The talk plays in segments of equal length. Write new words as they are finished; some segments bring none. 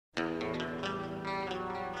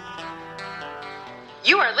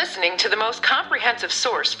You are listening to the most comprehensive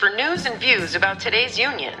source for news and views about today's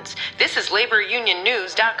unions. This is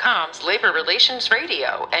LaborUnionNews.com's Labor Relations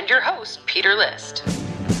Radio and your host, Peter List.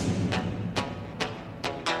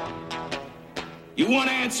 You want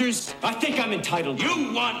answers? I think I'm entitled.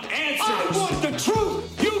 You want answers? I want the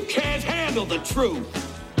truth! You can't handle the truth!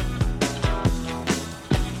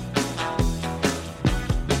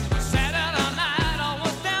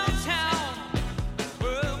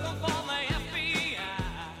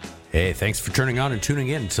 Hey, thanks for turning on and tuning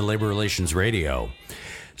in to Labor Relations Radio.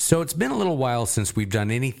 So it's been a little while since we've done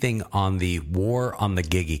anything on the war on the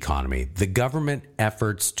gig economy, the government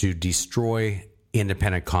efforts to destroy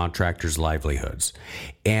independent contractors' livelihoods.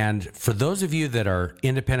 And for those of you that are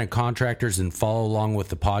independent contractors and follow along with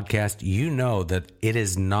the podcast, you know that it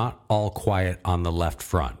is not all quiet on the left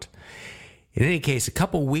front. In any case, a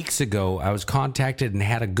couple weeks ago, I was contacted and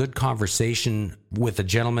had a good conversation with a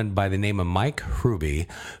gentleman by the name of Mike Hruby,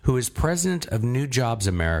 who is president of New Jobs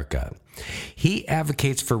America. He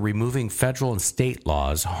advocates for removing federal and state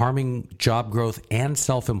laws harming job growth and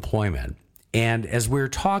self-employment. And as we were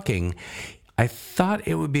talking, I thought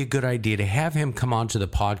it would be a good idea to have him come onto the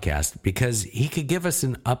podcast because he could give us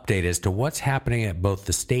an update as to what's happening at both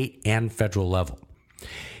the state and federal level.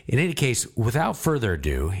 In any case, without further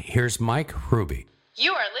ado, here's Mike Hruby.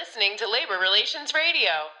 You are listening to Labor Relations Radio.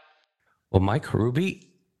 Well, Mike Hruby,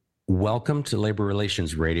 welcome to Labor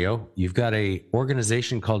Relations Radio. You've got an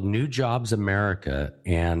organization called New Jobs America,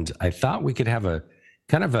 and I thought we could have a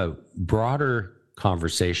kind of a broader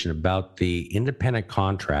conversation about the independent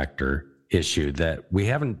contractor issue that we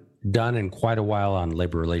haven't done in quite a while on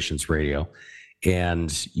Labor Relations Radio,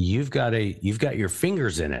 and you've got your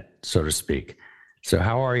fingers in it, so to speak. So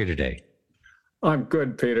how are you today? I'm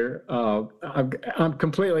good, Peter. I'm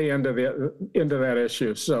completely into that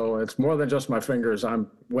issue. So it's more than just my fingers. I'm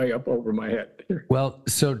way up over my head. Well,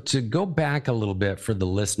 so to go back a little bit for the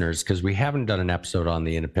listeners, because we haven't done an episode on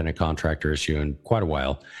the independent contractor issue in quite a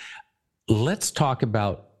while, let's talk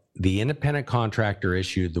about the independent contractor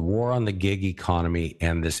issue, the war on the gig economy,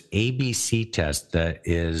 and this ABC test that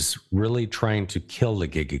is really trying to kill the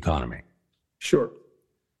gig economy. Sure.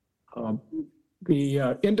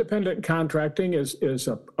 The independent contracting is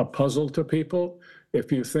a puzzle to people.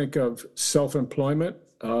 If you think of self-employment,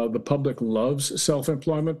 the public loves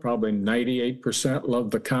self-employment. Probably 98% love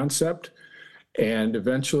the concept. And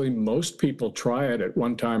eventually most people try it at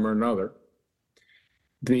one time or another.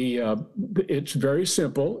 It's very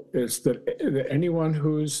simple. It's that anyone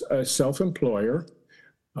who's a self-employer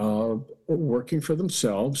working for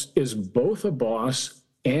themselves is both a boss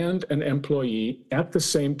and an employee at the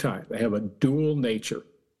same time. They have a dual nature.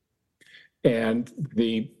 And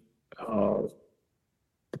the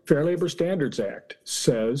Fair Labor Standards Act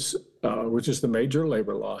says, which is the major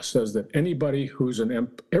labor law, says that everybody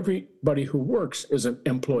who works is an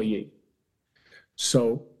employee.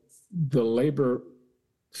 So the labor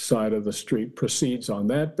side of the street proceeds on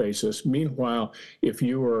that basis. Meanwhile, if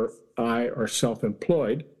you or I are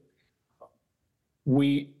self-employed,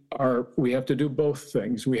 we have to do both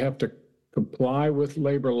things. We have to comply with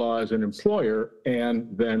labor law as an employer and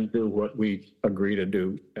then do what we agree to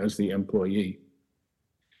do as the employee.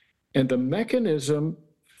 And the mechanism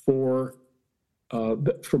for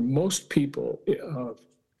most people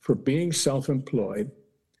for being self-employed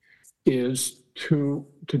is to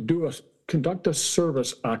conduct a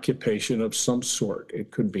service occupation of some sort.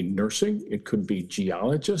 It could be nursing, it could be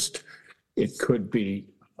geologist, it could be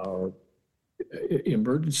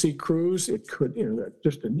emergency crews, it could,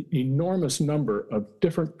 just an enormous number of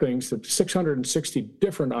different things. That 660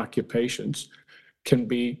 different occupations can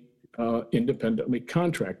be independently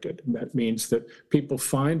contracted. And that means that people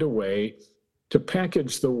find a way to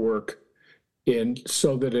package the work in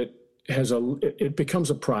so that it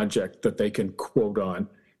becomes a project that they can quote on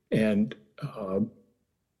and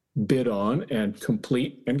bid on and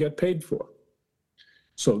complete and get paid for.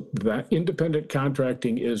 So that independent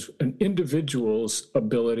contracting is an individual's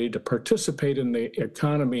ability to participate in the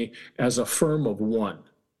economy as a firm of one,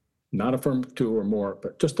 not a firm of two or more,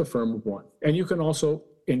 but just a firm of one. And you can also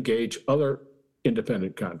engage other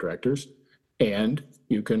independent contractors, and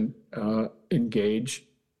you can engage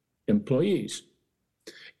employees.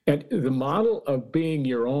 And the model of being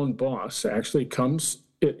your own boss actually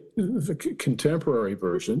the contemporary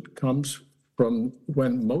version comes from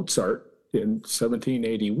when Mozart in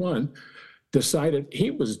 1781 decided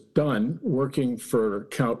he was done working for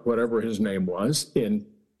Count whatever his name was in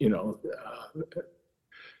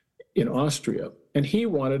Austria, and he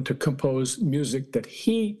wanted to compose music that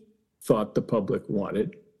he thought the public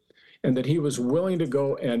wanted, and that he was willing to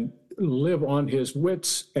go and live on his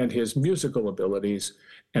wits and his musical abilities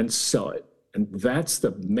and sell it. And that's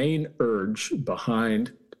the main urge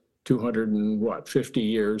behind 250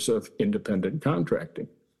 years of independent contracting.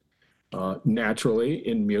 Naturally,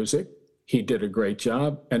 in music, he did a great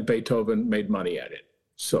job, and Beethoven made money at it.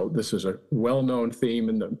 So this is a well-known theme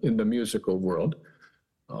in the musical world.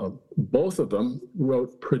 Both of them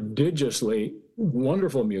wrote prodigiously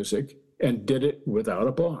wonderful music and did it without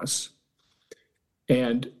a boss.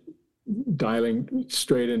 And dialing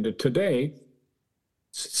straight into today,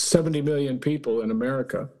 70 million people in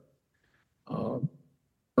America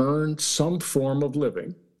earn some form of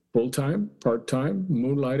living, full-time, part-time,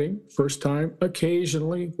 moonlighting, first time,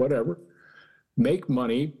 occasionally, whatever, make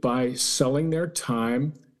money by selling their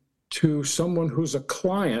time to someone who's a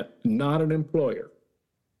client, not an employer.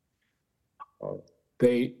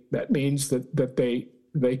 That means that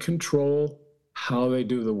they control how they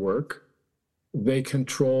do the work. They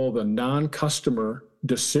control the non-customer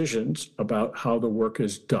decisions about how the work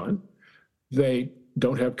is done. They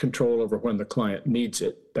don't have control over when the client needs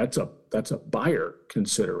it. That's a buyer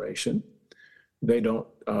consideration. They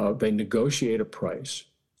negotiate a price.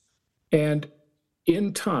 And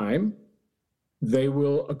in time, they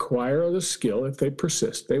will acquire the skill, if they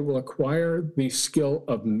persist, they will acquire the skill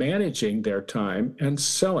of managing their time and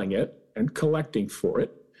selling it and collecting for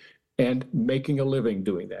it and making a living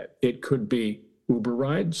doing that. It could be Uber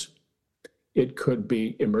rides. It could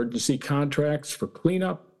be emergency contracts for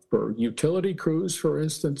cleanup, for utility crews, for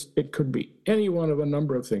instance. It could be any one of a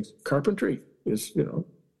number of things. Carpentry is,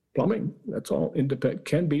 plumbing. That's all independent,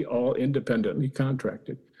 can be all independently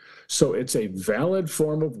contracted. So it's a valid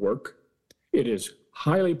form of work. It is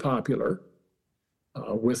highly popular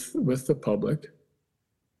with the public.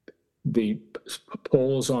 The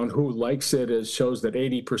polls on who likes it shows that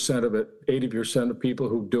 80% of people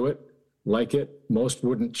who do it like it. Most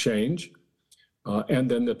wouldn't change.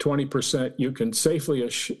 And then the 20% you can safely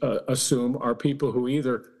assume are people who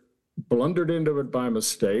either blundered into it by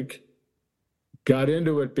mistake, got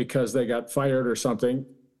into it because they got fired or something,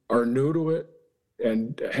 are new to it,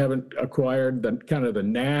 and haven't acquired the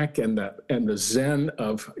knack and the zen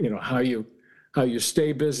of how you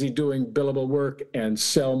stay busy doing billable work and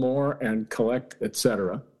sell more and collect,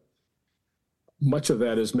 etc. Much of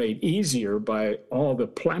that is made easier by all the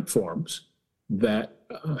platforms that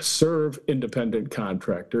serve independent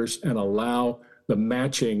contractors and allow the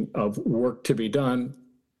matching of work to be done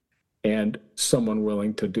and someone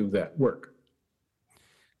willing to do that work.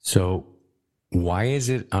 So why is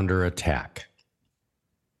it under attack?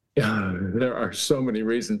 There are so many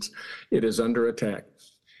reasons it is under attack.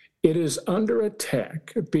 It is under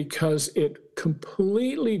attack because it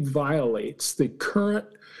completely violates the current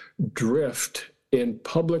drift in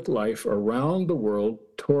public life around the world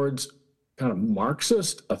towards kind of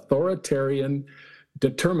Marxist, authoritarian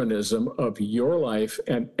determinism of your life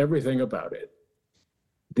and everything about it.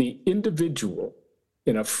 The individual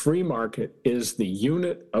in a free market is the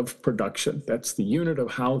unit of production. That's the unit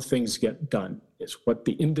of how things get done. It's what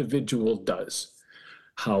the individual does.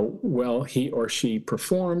 How well he or she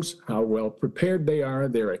performs, how well prepared they are,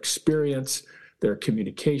 their experience, their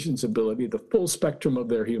communications ability, the full spectrum of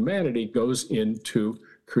their humanity goes into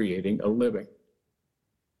creating a living.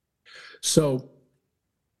 So,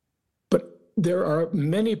 but there are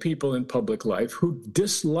many people in public life who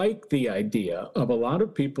dislike the idea of a lot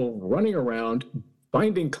of people running around,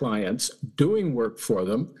 finding clients, doing work for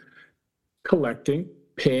them, collecting,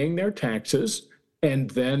 paying their taxes,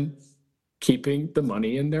 and then keeping the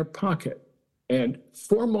money in their pocket. And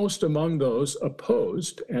foremost among those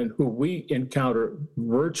opposed, and who we encounter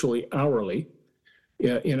virtually hourly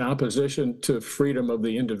in opposition to freedom of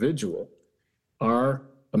the individual, are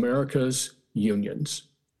America's unions.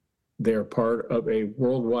 They're part of a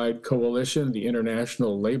worldwide coalition, the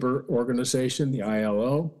International Labor Organization, the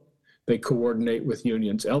ILO. They coordinate with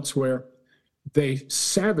unions elsewhere. They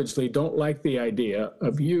savagely don't like the idea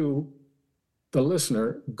of you, the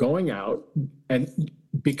listener, going out and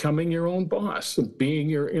becoming your own boss and being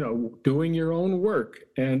doing your own work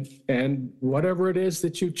and whatever it is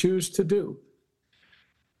that you choose to do.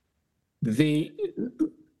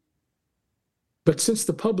 But since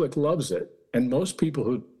the public loves it, and most people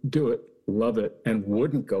who do it love it and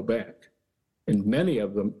wouldn't go back, and many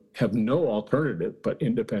of them have no alternative but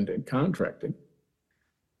independent contracting,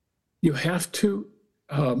 you have to,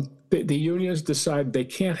 the unions decide they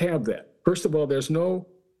can't have that. First of all, there's no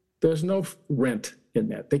rent in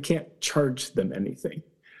that. They can't charge them anything.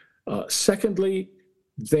 Secondly,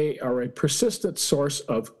 they are a persistent source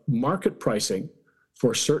of market pricing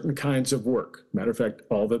for certain kinds of work. Matter of fact,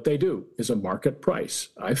 all that they do is a market price.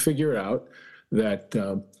 I figure out that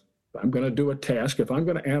I'm going to do a task, if I'm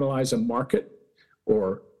going to analyze a market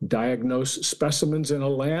or diagnose specimens in a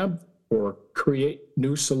lab or create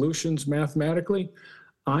new solutions mathematically,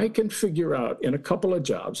 I can figure out in a couple of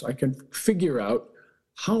jobs, I can figure out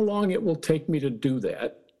how long it will take me to do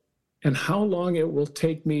that and how long it will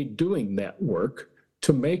take me doing that work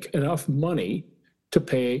to make enough money to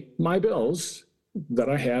pay my bills that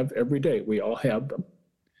I have every day. We all have them.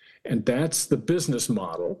 And that's the business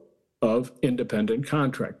model of independent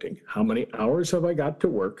contracting. How many hours have I got to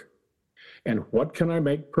work? And what can I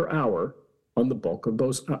make per hour on the bulk of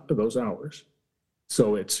those hours?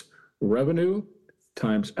 So it's revenue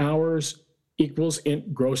times hours equals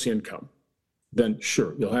gross income. Then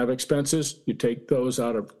sure, you'll have expenses. You take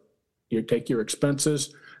your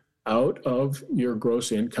expenses out of your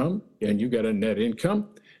gross income and you get a net income.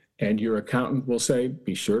 And your accountant will say,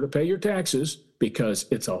 be sure to pay your taxes, because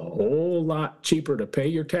it's a whole lot cheaper to pay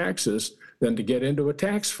your taxes than to get into a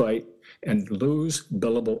tax fight and lose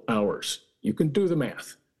billable hours. You can do the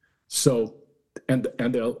math. So, and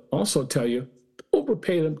they'll also tell you,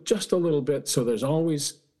 overpay them just a little bit, so there's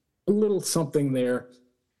always a little something there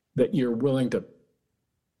that you're willing to,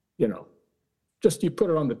 just you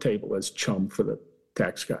put it on the table as chum for the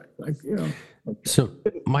tax guy. Okay. So,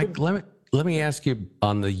 Mike, let me ask you,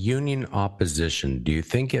 on the union opposition, do you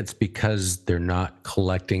think it's because they're not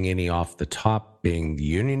collecting any off the top, being the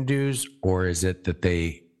union dues, or is it that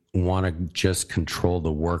they want to just control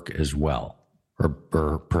the work as well,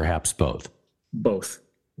 or perhaps both? Both.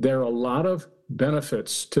 There are a lot of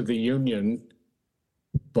benefits to the union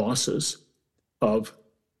bosses of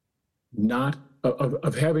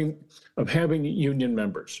having union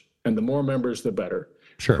members, and the more members, the better.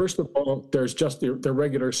 Sure. First of all, there's just their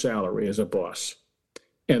regular salary as a boss.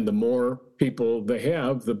 And the more people they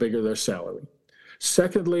have, the bigger their salary.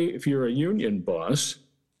 Secondly, if you're a union boss,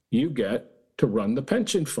 you get to run the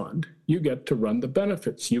pension fund. You get to run the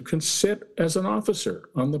benefits. You can sit as an officer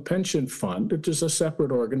on the pension fund, which is a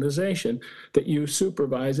separate organization that you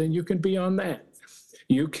supervise, and you can be on that.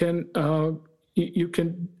 You can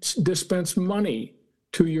dispense money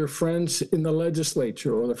to your friends in the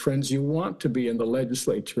legislature, or the friends you want to be in the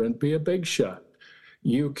legislature, and be a big shot.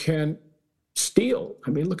 You can steal. I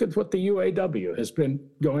mean, look at what the UAW has been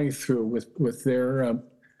going through with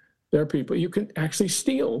their people. You can actually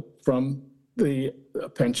steal from the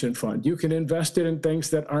pension fund. You can invest it in things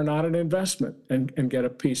that are not an investment and get a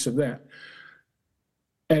piece of that.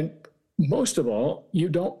 And most of all, you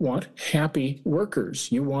don't want happy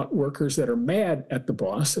workers. You want workers that are mad at the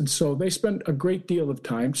boss. And so they spend a great deal of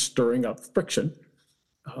time stirring up friction.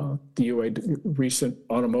 The recent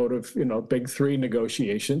automotive, big three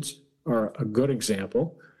negotiations are a good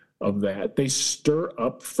example of that. They stir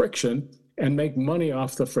up friction and make money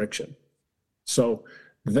off the friction. So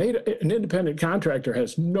an independent contractor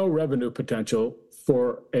has no revenue potential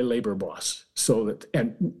for a labor boss.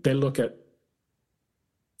 And they look at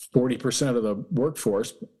 40% of the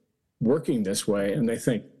workforce working this way, and they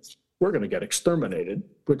think we're going to get exterminated,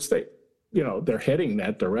 which they're heading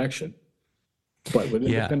that direction. But with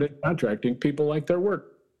independent contracting, people like their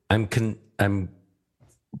work. I'm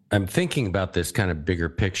thinking about this kind of bigger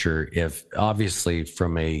picture. If obviously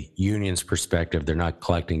from a union's perspective, they're not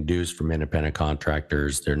collecting dues from independent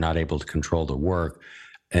contractors, they're not able to control the work.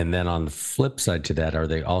 And then on the flip side to that, are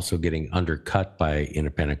they also getting undercut by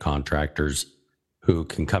independent contractors who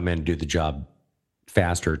can come in and do the job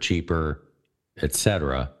faster, cheaper, et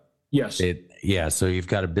cetera? Yes. So you've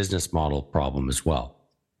got a business model problem as well.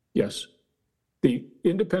 Yes. The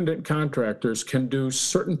independent contractors can do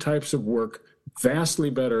certain types of work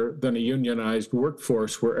vastly better than a unionized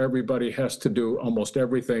workforce where everybody has to do almost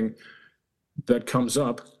everything that comes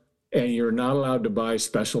up, and you're not allowed to buy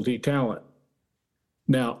specialty talent.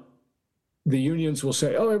 Now, the unions will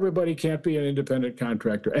say, everybody can't be an independent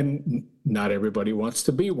contractor, and not everybody wants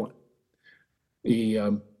to be one.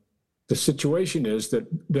 The situation is that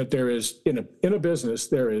there is, in a business,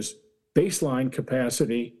 there is baseline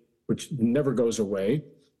capacity, which never goes away,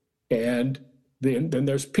 and then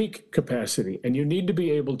there's peak capacity, and you need to be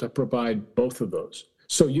able to provide both of those.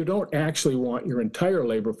 So you don't actually want your entire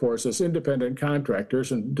labor force as independent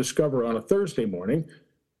contractors and discover on a Thursday morning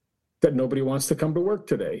that nobody wants to come to work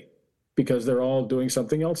today because they're all doing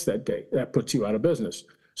something else that day. That puts you out of business.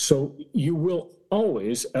 So you will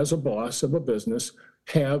always, as a boss of a business,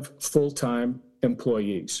 have full-time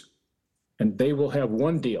employees. And they will have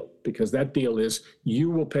one deal, because that deal is you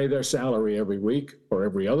will pay their salary every week or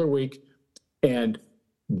every other week, and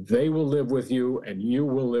they will live with you and you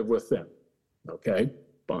will live with them. Okay,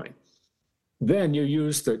 fine. Then you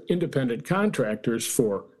use the independent contractors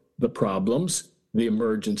for the problems, the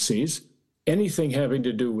emergencies, anything having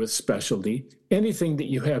to do with specialty, anything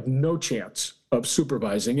that you have no chance of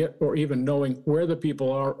supervising it or even knowing where the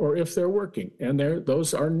people are or if they're working. And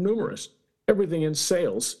those are numerous. Everything in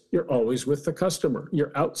sales, you're always with the customer.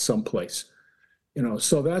 You're out someplace.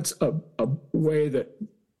 So that's a way that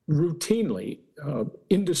routinely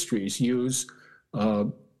industries use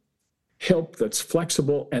help that's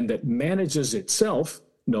flexible and that manages itself.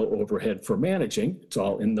 No overhead for managing. It's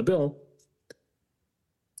all in the bill.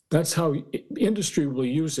 That's how industry will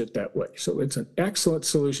use it that way. So it's an excellent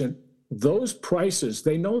solution. Those prices,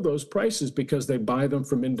 they know those prices because they buy them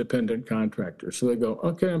from independent contractors. So they go,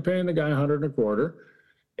 okay, I'm paying the guy $100 a quarter.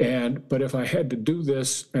 But if I had to do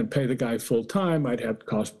this and pay the guy full time, I'd have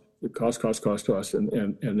cost.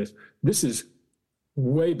 And this is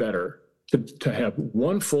way better to have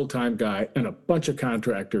one full-time guy and a bunch of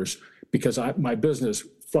contractors because my business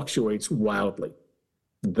fluctuates wildly.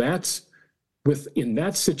 In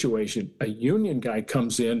that situation, a union guy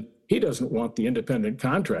comes in, he doesn't want the independent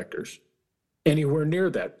contractors anywhere near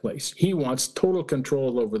that place. He wants total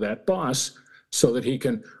control over that boss so that he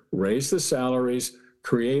can raise the salaries,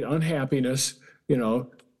 create unhappiness,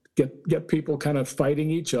 get people kind of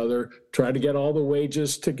fighting each other, try to get all the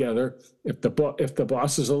wages together. If the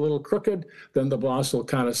boss is a little crooked, then the boss will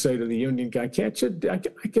kind of say to the union guy, can't you, I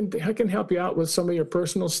can help you out with some of your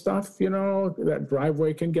personal stuff, that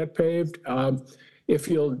driveway can get paved. If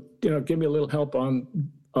you'll, give me a little help on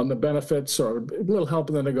the benefits or a little help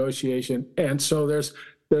in the negotiation. And so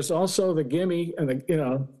there's also the gimme and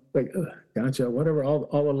the, gotcha, whatever,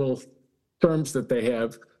 all the little terms that they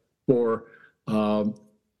have for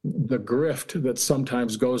the grift that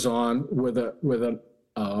sometimes goes on with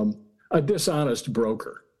a dishonest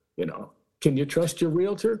broker. Can you trust your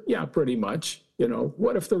realtor? Yeah, pretty much.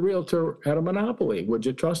 What if the realtor had a monopoly? Would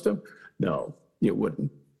you trust him? No, you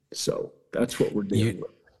wouldn't. So that's what we're dealing with.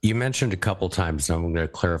 You mentioned a couple times, and I'm going to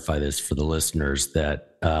clarify this for the listeners,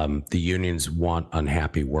 that the unions want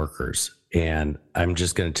unhappy workers. And I'm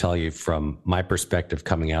just going to tell you from my perspective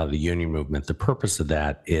coming out of the union movement, the purpose of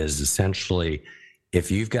that is essentially if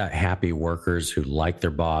you've got happy workers who like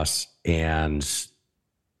their boss and,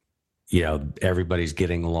 everybody's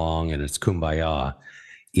getting along and it's kumbaya,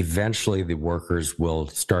 eventually the workers will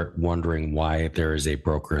start wondering why there is a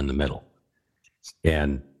broker in the middle.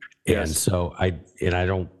 And so I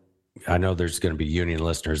know there's going to be union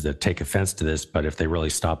listeners that take offense to this, but if they really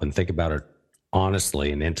stop and think about it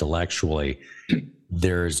honestly and intellectually,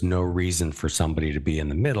 there's no reason for somebody to be in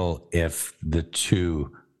the middle if the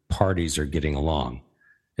two parties are getting along.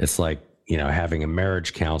 It's like, having a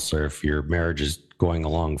marriage counselor. If your marriage is going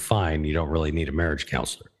along fine, you don't really need a marriage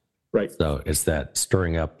counselor. Right. So it's that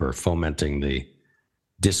stirring up or fomenting the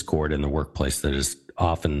discord in the workplace that is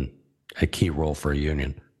often a key role for a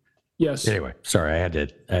union. Yes. Anyway, sorry, I had to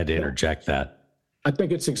interject that. I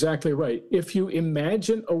think it's exactly right. If you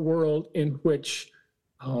imagine a world in which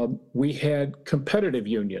we had competitive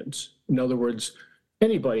unions, in other words,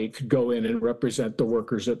 anybody could go in and represent the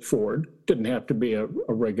workers at Ford. Didn't have to be a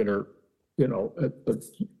regular, a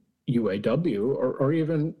UAW or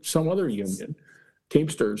even some other union,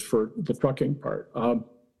 Teamsters for the trucking part.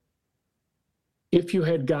 If you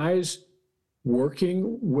had guys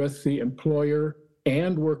working with the employer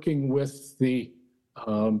and working with the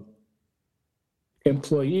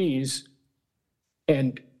employees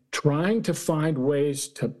and trying to find ways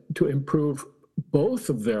to improve both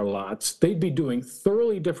of their lots, they'd be doing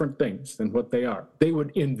thoroughly different things than what they are. They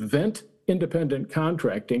would invent independent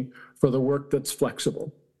contracting for the work that's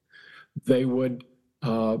flexible. They would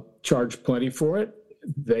charge plenty for it.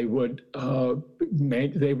 They would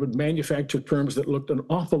manufacture terms that looked an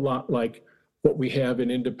awful lot like what we have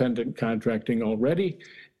in independent contracting already,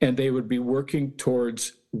 and they would be working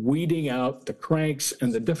towards weeding out the cranks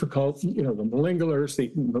and the difficult, the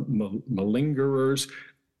malingerers,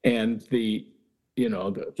 and the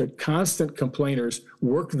constant complainers,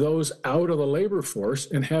 work those out of the labor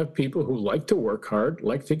force and have people who like to work hard,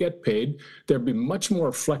 like to get paid. There'd be much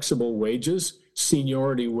more flexible wages.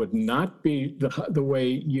 Seniority would not be the way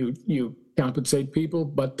you compensate people,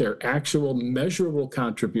 but their actual measurable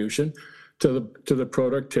contribution to the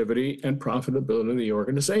productivity and profitability of the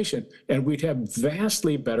organization. And we'd have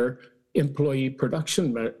vastly better employee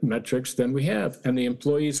production metrics than we have. And the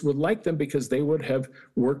employees would like them because they would have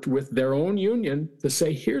worked with their own union to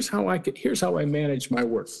say, here's how I manage my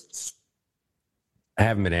work. I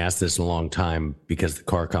haven't been asked this in a long time because the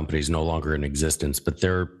car company is no longer in existence, but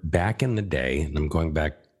they're back in the day, and I'm going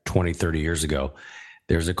back 20, 30 years ago,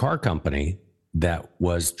 there's a car company that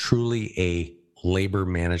was truly a labor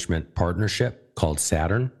management partnership called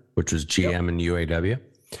Saturn, which was GM and UAW.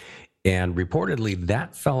 And reportedly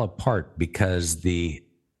that fell apart because the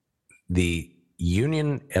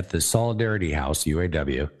union at the Solidarity House,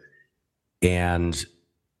 UAW, and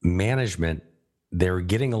management, they were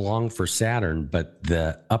getting along for Saturn, but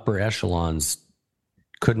the upper echelons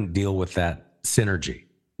couldn't deal with that synergy.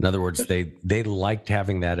 In other words, they liked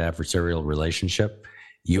having that adversarial relationship.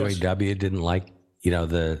 UAW didn't like,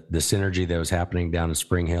 the synergy that was happening down in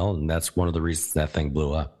Spring Hill, and that's one of the reasons that thing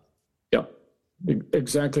blew up. Yeah,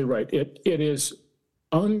 exactly right. It is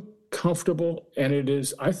uncomfortable, and it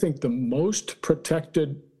is, I think, the most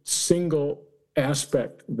protected single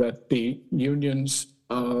aspect that the unions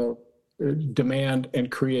demand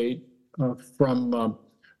and create from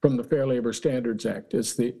the Fair Labor Standards Act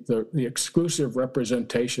is the exclusive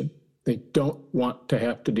representation. They don't want to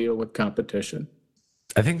have to deal with competition.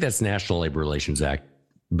 I think that's National Labor Relations Act,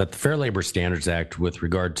 but the Fair Labor Standards Act with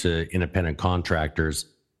regard to independent contractors.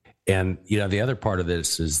 And, the other part of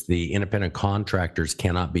this is the independent contractors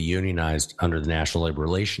cannot be unionized under the National Labor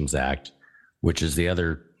Relations Act, which is the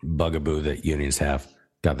other bugaboo that unions have.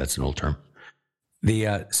 God, that's an old term.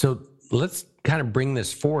 So let's kind of bring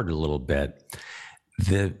this forward a little bit.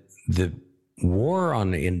 The war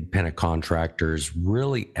on the independent contractors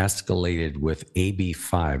really escalated with AB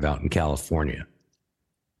 5 out in California.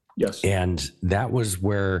 Yes. And that was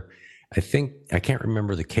where I can't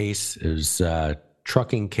remember the case. It was a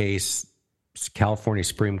trucking case. California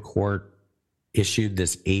Supreme Court issued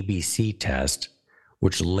this ABC test,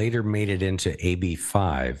 which later made it into AB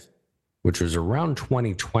 5, which was around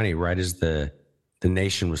 2020, right as the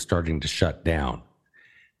nation was starting to shut down.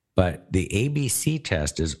 But the ABC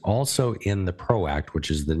test is also in the PRO Act,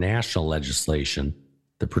 which is the national legislation,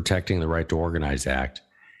 the Protecting the Right to Organize Act.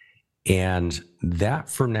 And that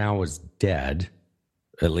for now is dead,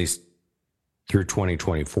 at least through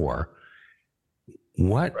 2024.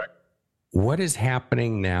 What is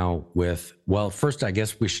happening now with, well, first, I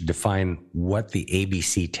guess we should define what the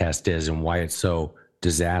ABC test is and why it's so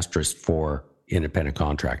disastrous for independent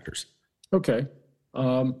contractors. Okay.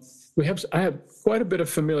 I have quite a bit of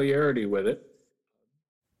familiarity with it.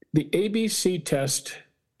 The ABC test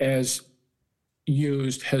as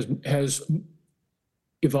used has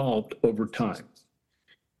evolved over time.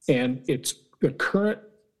 And it's the current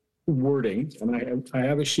wording, and I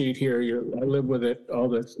have a sheet here. I live with it all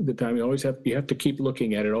the time. You have to keep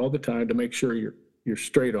looking at it all the time to make sure you're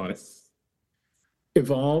straight on it.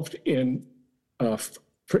 Evolved into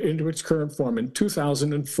its current form in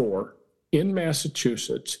 2004 in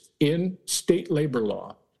Massachusetts in state labor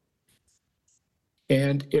law,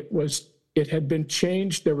 and it had been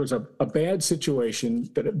changed. There was a bad situation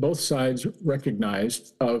that both sides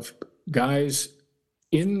recognized of guys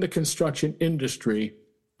in the construction industry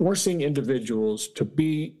forcing individuals to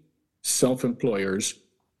be self-employers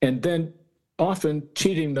and then often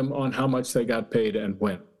cheating them on how much they got paid and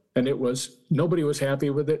when. And nobody was happy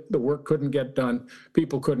with it. The work couldn't get done.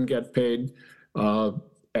 People couldn't get paid.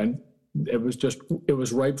 And it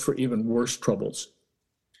was ripe for even worse troubles.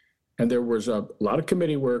 And there was a lot of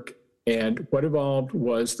committee work. And what evolved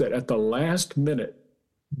was that at the last minute,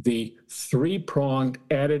 the three-pronged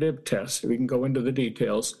additive test, we can go into the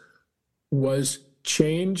details, was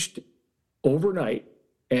changed overnight,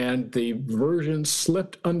 and the version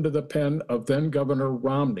slipped under the pen of then Governor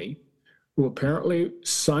Romney, who apparently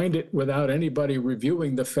signed it without anybody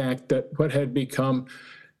reviewing the fact that what had become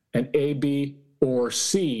an A, B, or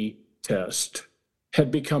C test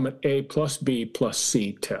had become an A plus B plus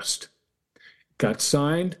C test. Got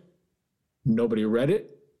signed, nobody read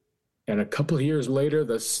it, and a couple of years later,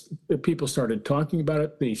 the people started talking about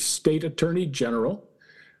it. The state attorney general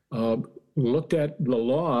looked at the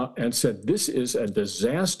law and said, this is a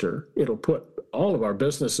disaster. It'll put all of our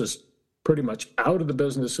businesses pretty much out of the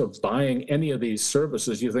business of buying any of these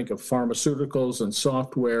services. You think of pharmaceuticals and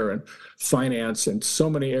software and finance, and so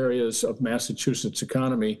many areas of Massachusetts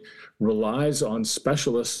economy relies on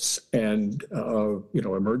specialists and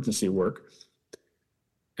emergency work.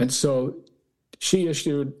 And so she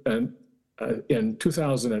issued in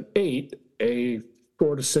 2008 a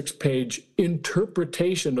 4 to 6 page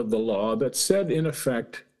interpretation of the law that said, in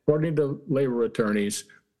effect, according to labor attorneys,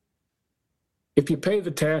 if you pay the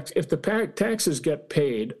tax, if the taxes get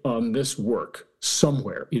paid on this work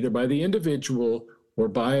somewhere, either by the individual or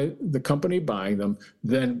by the company buying them,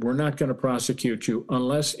 then we're not going to prosecute you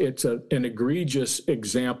unless it's an egregious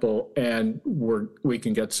example and we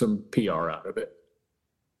can get some PR out of it.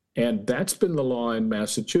 And that's been the law in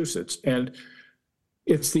Massachusetts. And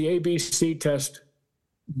it's the ABC test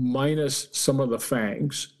minus some of the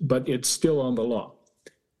fangs, but it's still on the law.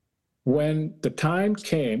 When the time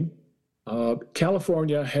came,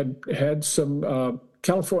 California had some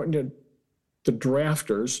California, the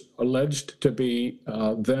drafters, alleged to be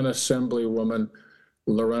then Assemblywoman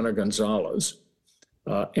Lorena Gonzalez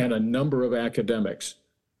and a number of academics,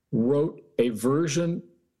 wrote a version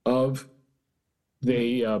of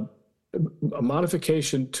a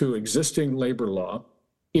modification to existing labor law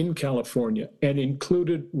in California and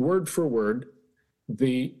included word for word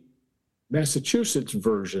the Massachusetts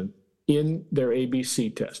version in their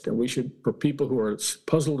ABC test. And we should, for people who are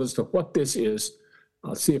puzzled as to what this is,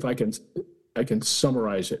 I'll see if I can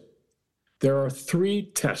summarize it. There are 3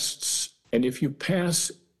 tests, and if you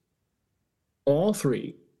pass all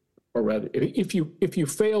 3, or rather, if you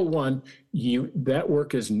fail one, that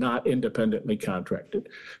work is not independently contracted.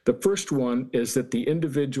 The first one is that the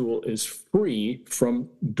individual is free from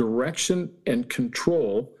direction and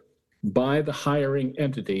control by the hiring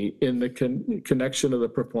entity in the connection of the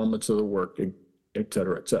performance of the work, et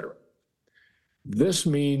cetera, et cetera. This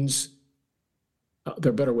means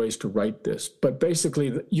there are better ways to write this, but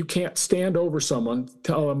basically you can't stand over someone,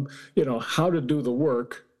 tell them, how to do the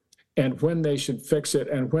work and when they should fix it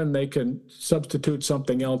and when they can substitute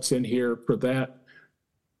something else in here for that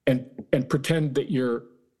and pretend that you're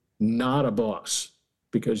not a boss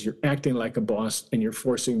because you're acting like a boss and you're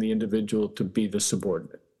forcing the individual to be the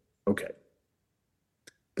subordinate. Okay.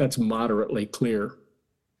 That's moderately clear.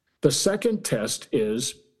 The second test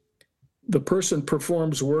is the person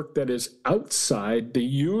performs work that is outside the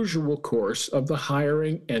usual course of the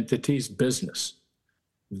hiring entity's business.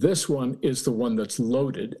 This one is the one that's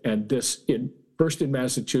loaded, and first in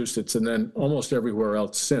Massachusetts and then almost everywhere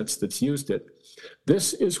else since that's used it.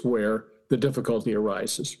 This is where the difficulty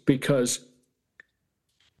arises because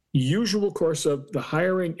usual course of the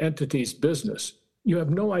hiring entity's business, you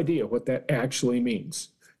have no idea what that actually means.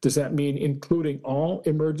 Does that mean including all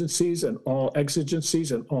emergencies and all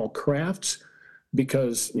exigencies and all crafts?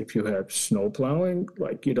 Because if you have snow plowing,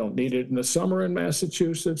 like you don't need it in the summer in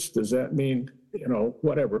Massachusetts, does that mean,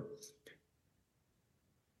 whatever?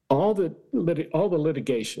 All the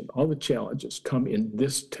litigation, all the challenges come in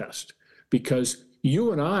this test because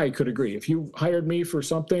you and I could agree. If you hired me for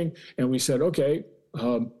something and we said, okay,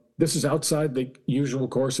 this is outside the usual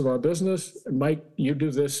course of our business, Mike, you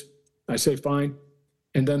do this, I say fine.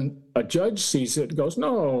 And then a judge sees it and goes,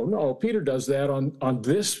 no, Peter does that on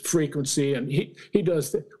this frequency and he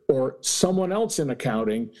does that. Or someone else in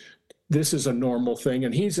accounting, this is a normal thing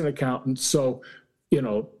and he's an accountant. So,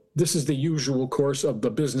 this is the usual course of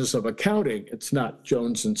the business of accounting. It's not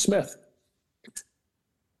Jones and Smith.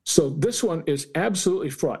 So this one is absolutely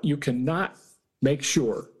fraught. You cannot make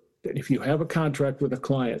sure that if you have a contract with a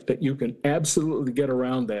client that you can absolutely get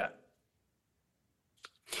around that.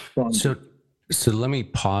 So let me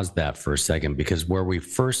pause that for a second because where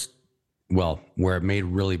it made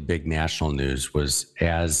really big national news was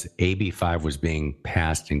as AB5 was being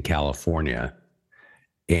passed in California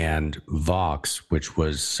and Vox, which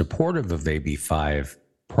was supportive of AB5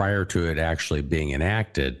 prior to it actually being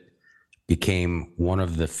enacted, became one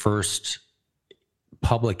of the first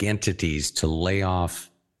public entities to lay off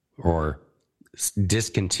or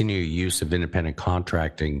discontinue use of independent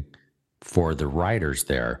contracting for the writers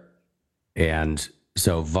there. And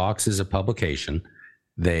so Vox is a publication.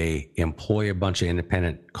 They employ a bunch of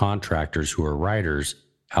independent contractors who are writers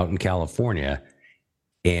out in California.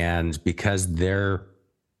 And because their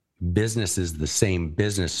business is the same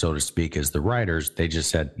business, so to speak, as the writers, they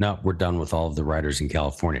just said, no, we're done with all of the writers in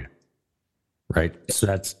California. Right? So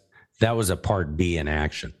that was a Part B in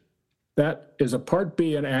action. That is a Part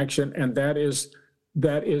B in action, and that is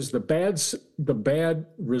the bad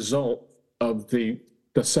result of the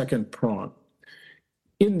second prong.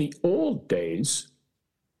 In the old days,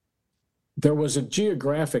 there was a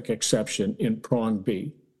geographic exception in prong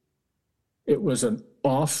B. It was the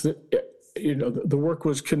work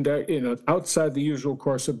was conducted, outside the usual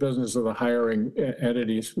course of business of the hiring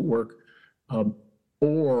entity's work,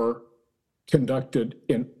 or conducted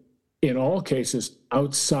in all cases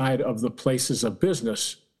outside of the places of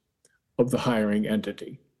business of the hiring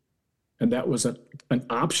entity. And that was an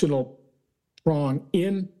optional prong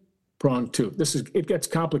in prong 2. It gets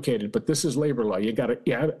complicated, but this is labor law. You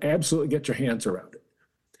absolutely get your hands around it.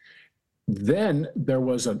 Then there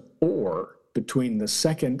was an or between the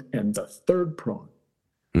second and the third prong.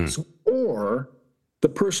 So, or the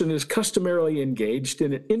person is customarily engaged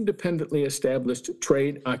in an independently established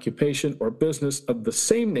trade, occupation, or business of the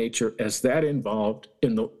same nature as that involved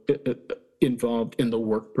in the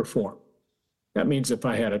work performed. That means if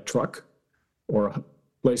I had a truck or a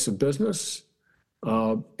place of business,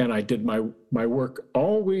 and I did my work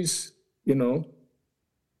always, and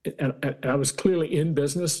I was clearly in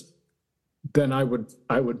business then I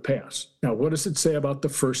would pass. Now, what does it say about the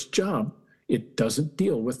first job? It doesn't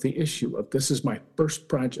deal with the issue of this is my first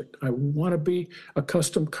project. I want to be a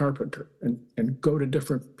custom carpenter and go to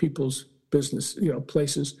different people's business,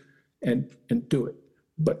 places and do it.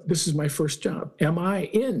 But this is my first job. Am I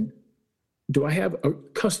in? Do I have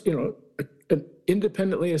an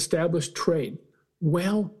independently established trade?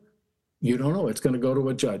 Well, you don't know. It's going to go to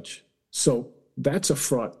a judge. So that's a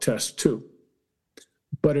fraught test too.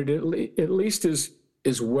 But it at least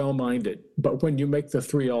is well-minded. But when you make the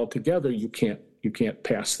three all together, you can't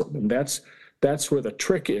pass them. And that's where the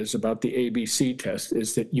trick is about the ABC test,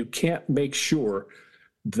 is that you can't make sure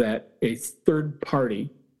that a third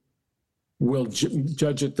party will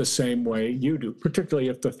judge it the same way you do, particularly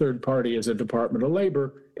if the third party is a Department of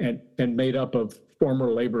Labor and made up of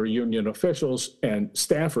former labor union officials and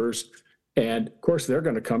staffers. And of course, they're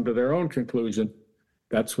going to come to their own conclusion.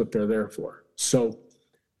 That's what they're there for. So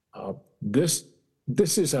this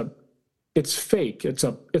is it's fake.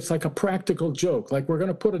 It's like a practical joke. Like we're going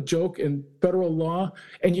to put a joke in federal law,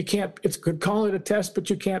 and you can't. It's could call it a test, but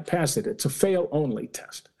you can't pass it. It's a fail-only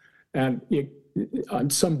test, and on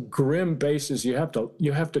some grim basis, you have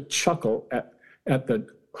to chuckle at the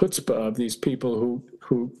chutzpah of these people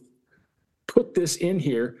who put this in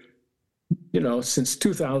here. Since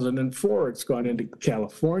 2004, it's gone into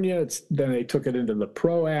California. Then they took it into the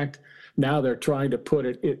PRO Act. Now they're trying to put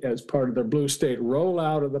it as part of the blue state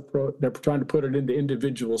rollout of the PRO. They're trying to put it into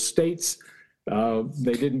individual states.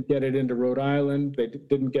 They didn't get it into Rhode Island. They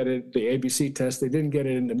didn't get it, the ABC test. They didn't get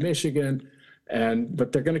it into Michigan.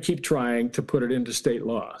 But they're going to keep trying to put it into state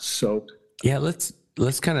law. So yeah, let's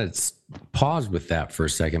kind of pause with that for a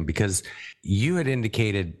second, because you had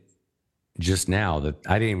indicated just now that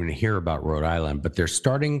I didn't even hear about Rhode Island, but they're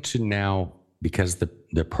starting to now, because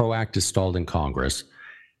the PRO Act is stalled in Congress,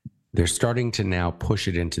 they're starting to now push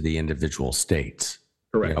it into the individual states.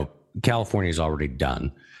 Correct. California is already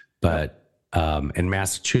done, but in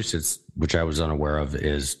Massachusetts, which I was unaware of,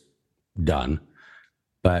 is done.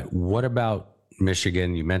 But what about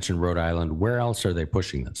Michigan? You mentioned Rhode Island. Where else are they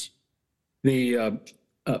pushing this?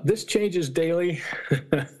 This changes daily.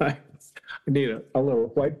 I need a little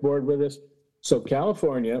whiteboard with this. So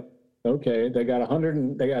California, okay, they got an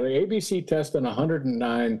ABC test and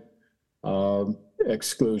 109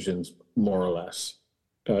 exclusions, more or less,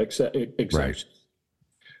 exemptions. Right.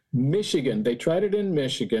 Michigan, they tried it in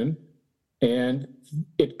Michigan, and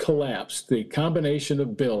it collapsed. The combination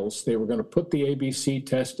of bills, they were going to put the ABC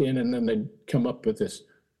test in, and then they'd come up with this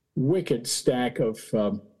wicked stack of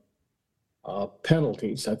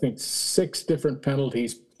penalties. I think 6 different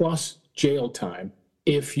penalties plus jail time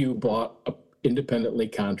if you bought an independently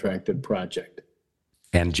contracted project.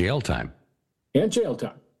 And jail time. And jail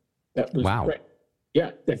time. That was wow. Great.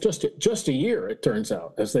 Yeah, just a year, it turns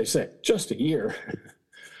out, as they say, just a year.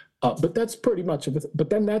 But that's pretty much of it. But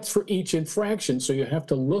then that's for each infraction. So you have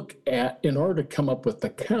to look at, in order to come up with the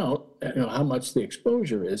count, how much the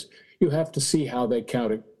exposure is, you have to see how they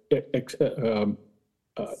count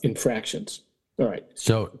infractions. All right.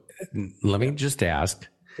 So let me just ask.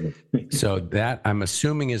 So that, I'm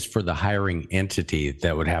assuming, is for the hiring entity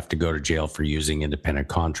that would have to go to jail for using independent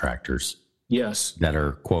contractors. Yes. That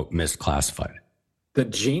are, quote, misclassified. The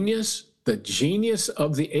genius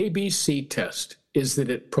of the ABC test is that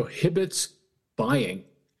it prohibits buying.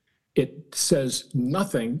 It says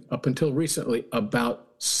nothing up until recently about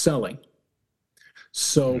selling.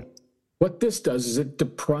 So what this does is it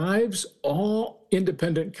deprives all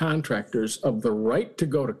independent contractors of the right to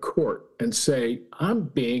go to court and say, I'm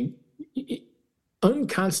being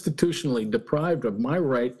unconstitutionally deprived of my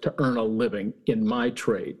right to earn a living in my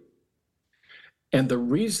trade. And the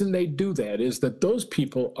reason they do that is that those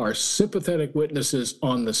people are sympathetic witnesses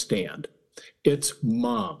on the stand. It's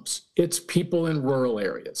moms, it's people in rural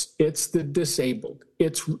areas, it's the disabled,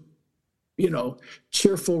 it's,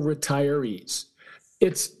 cheerful retirees.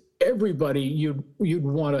 It's everybody you'd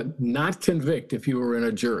want to not convict if you were in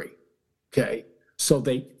a jury, okay? So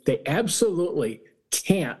they absolutely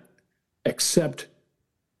can't accept,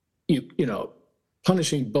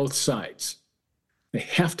 punishing both sides. They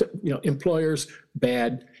have to, employers,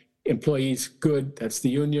 bad, employees, good. That's the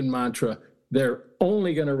union mantra. They're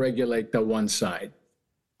only going to regulate the one side.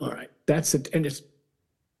 All right. That's it. And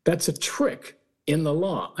that's a trick in the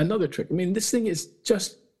law. Another trick. I mean, this thing is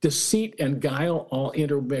just deceit and guile all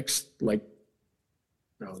intermixed like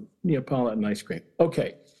Neapolitan ice cream.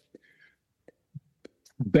 Okay.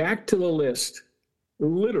 Back to the list.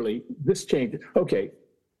 Literally, this changed. Okay.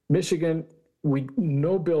 Michigan,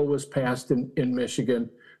 no bill was passed in Michigan.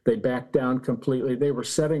 They backed down completely. They were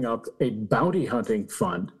setting up a bounty hunting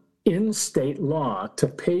fund in state law to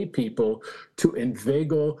pay people to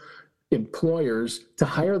inveigle employers to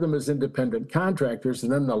hire them as independent contractors,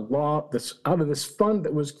 and then the law this out of this fund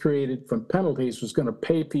that was created from penalties was going to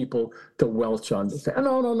pay people to welch on this.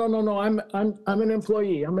 No. I'm an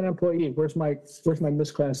employee. I'm an employee. Where's my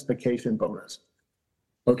misclassification bonus?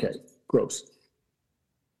 Okay, gross.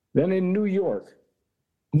 Then in New York,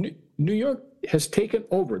 New York has taken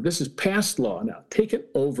over. This is past law now. Taken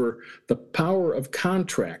over the power of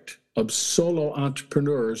contract of solo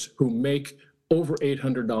entrepreneurs who make over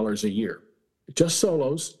 $800 a year. Just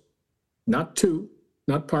solos, not two,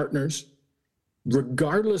 not partners,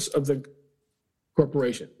 regardless of the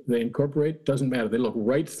corporation. They incorporate, doesn't matter. They look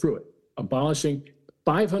right through it, abolishing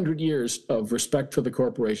 500 years of respect for the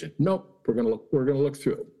corporation. Nope, we're going to look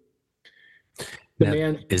through it.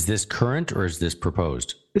 Now, is this current or is this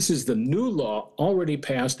proposed? This is the new law already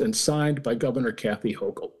passed and signed by Governor Kathy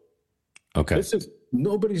Hochul. Okay.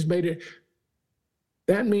 Nobody's made it.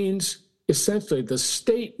 That means essentially the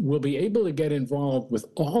state will be able to get involved with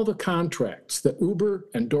all the contracts that Uber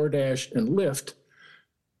and DoorDash and Lyft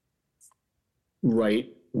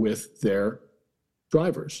write with their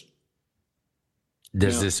drivers.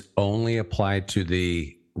 Does this only apply to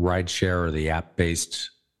the rideshare or the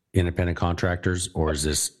app-based independent contractors, or is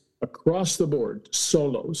this across the board,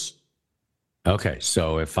 solos? Okay,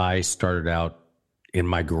 so if I started out in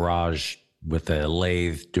my garage with a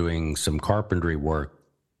lathe doing some carpentry work,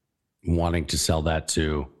 wanting to sell that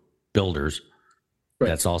to builders, right,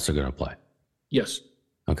 that's also going to apply? Yes.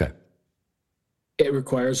 Okay. It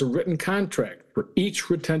requires a written contract for each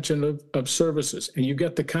retention of services, and you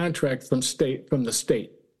get the contract from the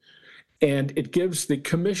state. And it gives the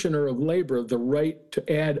Commissioner of Labor the right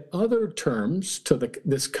to add other terms to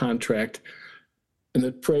this contract. And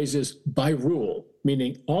the phrase is by rule,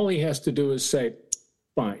 meaning all he has to do is say,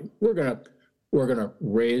 fine, we're gonna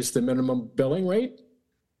raise the minimum billing rate.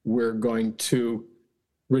 We're going to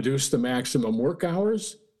reduce the maximum work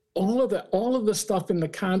hours. All of the stuff in the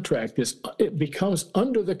contract it becomes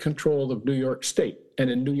under the control of New York State.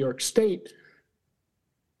 And in New York State,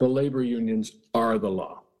 the labor unions are the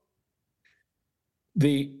law.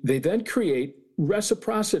 They then create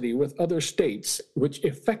reciprocity with other states, which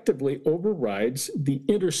effectively overrides the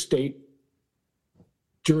interstate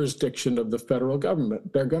jurisdiction of the federal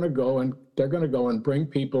government. They're going to go and bring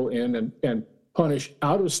people in and punish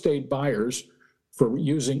out-of-state buyers for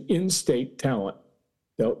using in-state talent.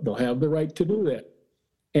 They'll have the right to do that.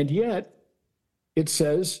 And yet, it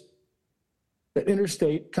says that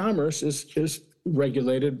interstate commerce is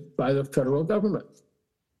regulated by the federal government.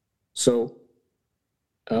 So,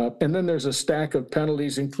 and then there's a stack of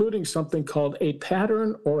penalties, including something called a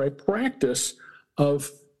pattern or a practice of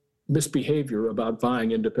misbehavior about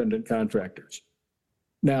buying independent contractors.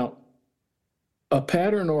 Now, a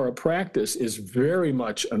pattern or a practice is very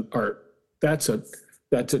much an art. That's a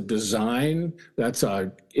design. That's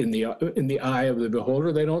in the eye of the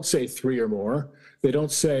beholder. They don't say 3 or more. They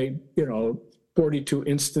don't say 42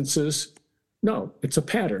 instances. No, it's a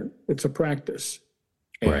pattern. It's a practice.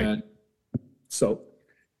 Right. And so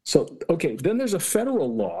okay. Then there's a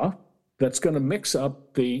federal law that's going to mix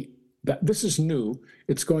up this is new.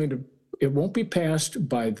 It won't be passed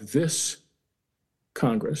by this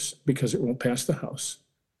Congress because it won't pass the House.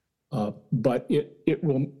 But it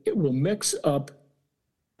will mix up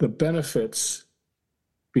the benefits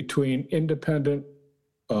between independent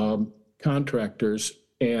contractors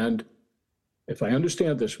and, if I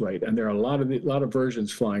understand this right, and there are a lot of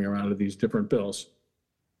versions flying around of these different bills,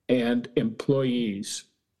 and employees,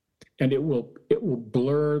 and it will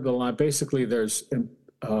blur the line. Basically,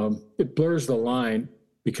 it blurs the line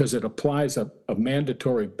because it applies a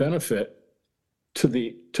mandatory benefit to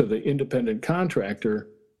the independent contractor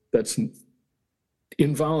that's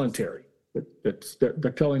involuntary.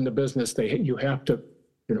 They're telling the business you have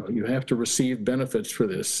to receive benefits for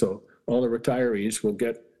this. So all the retirees will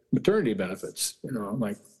get maternity benefits. I'm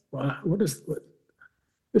like, wow,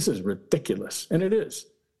 this is ridiculous, and it is.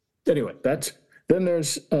 Anyway, then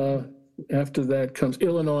there's after that comes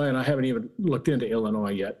Illinois, and I haven't even looked into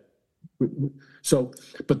Illinois yet. So,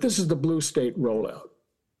 but this is the blue state rollout,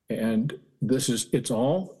 and it's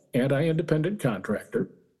all anti-independent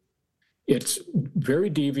contractor. It's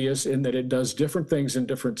very devious in that it does different things in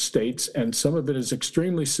different states, and some of it is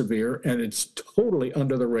extremely severe, and it's totally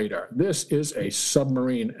under the radar. This is a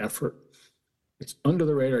submarine effort. It's under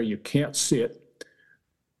the radar. You can't see it.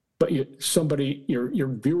 But your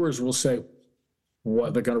viewers will say,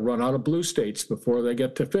 well, they're going to run out of blue states before they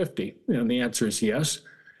get to 50. And the answer is yes.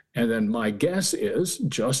 And then my guess is,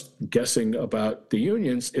 just guessing about the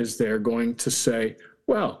unions, is they're going to say,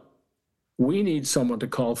 well, we need someone to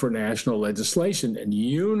call for national legislation and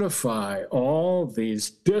unify all these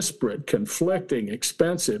disparate, conflicting,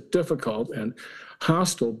 expensive, difficult, and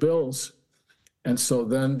hostile bills. And so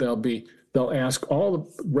then they'll ask all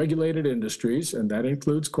the regulated industries, and that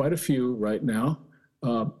includes quite a few right now,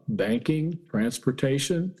 banking,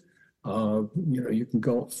 transportation, you can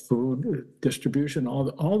go food distribution,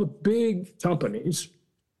 all the big companies,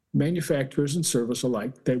 manufacturers and service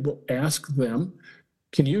alike, they will ask them,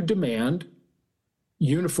 can you demand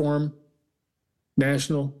uniform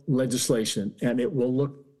national legislation? And it will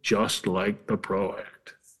look just like the PRO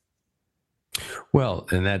Act. Well,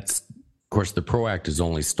 and that's, of course, the PRO Act is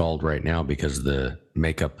only stalled right now because of the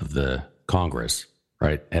makeup of the Congress,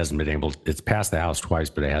 right? It's passed the House twice,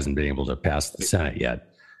 but it hasn't been able to pass the Senate yet.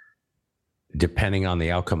 Depending on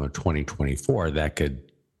the outcome of 2024, that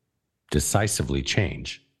could decisively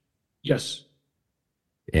change. Yes.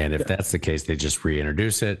 And if that's the case, they just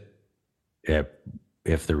reintroduce it.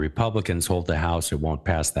 If the Republicans hold the House, it won't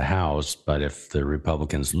pass the House. But if the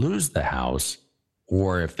Republicans lose the House,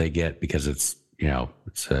 or if they get, because it's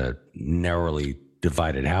a narrowly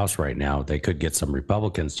divided House right now, they could get some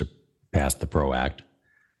Republicans to pass the PRO Act.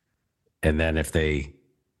 And then if they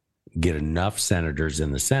get enough senators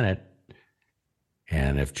in the Senate,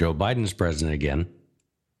 and if Joe Biden's president again,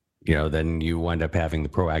 then you wind up having the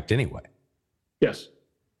PRO Act anyway. Yes.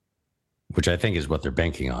 Which I think is what they're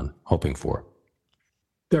banking on, hoping for.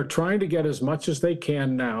 They're trying to get as much as they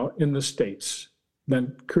can now in the states,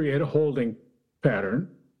 then create a holding pattern.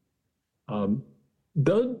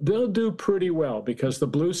 They'll do pretty well because the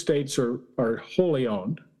blue states are wholly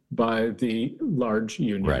owned by the large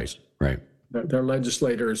unions. Right. Their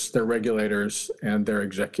legislators, their regulators, and their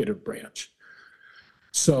executive branch.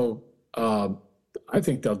 So I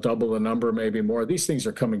think they'll double the number, maybe more. These things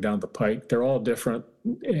are coming down the pike. They're all different,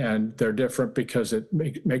 and they're different because it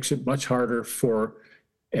makes it much harder for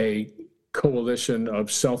a coalition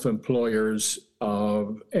of self-employers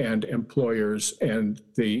and employers and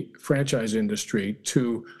the franchise industry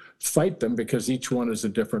to fight them because each one is a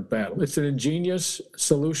different battle. It's an ingenious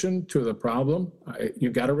solution to the problem.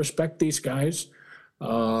 You've got to respect these guys.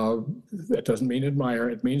 That doesn't mean admire,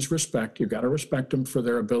 it means respect. You've got to respect them for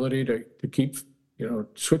their ability to keep,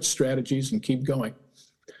 switch strategies and keep going.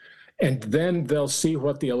 And then they'll see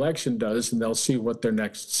what the election does and they'll see what their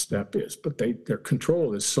next step is. But their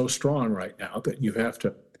control is so strong right now that you have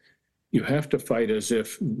to fight as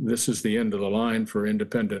if this is the end of the line for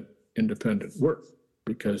independent work,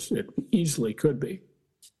 because it easily could be.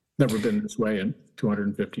 Never been this way in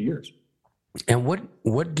 250 years. And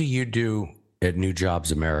what do you do at New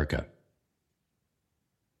Jobs America?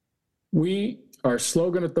 Our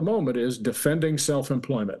slogan at the moment is defending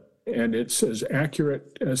self-employment, and it's as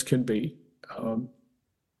accurate as can be.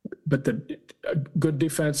 But the good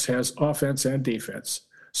defense has offense and defense.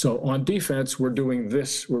 So on defense, we're doing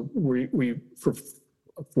this. We for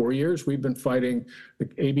 4 years, we've been fighting the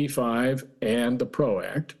AB5 and the PRO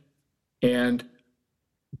Act, and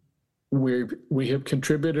we have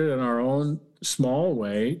contributed in our own small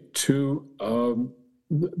way to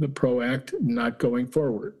the PRO Act not going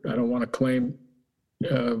forward. I don't want to claim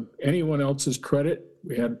anyone else's credit.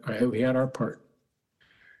 We had our part.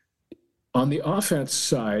 On the offense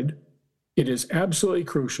side, it is absolutely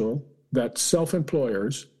crucial that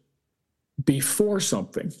self-employers be for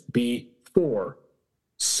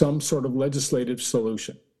some sort of legislative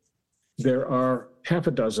solution. There are half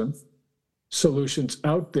a dozen solutions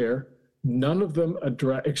out there. None of them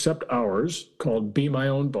except ours, called Be My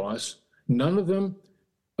Own Boss, none of them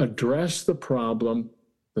address the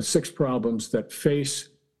 6 problems that face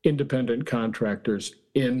independent contractors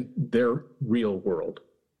in their real world.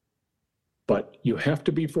 But you have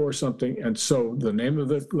to be for something. And so the name of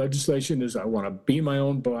the legislation is I want to be my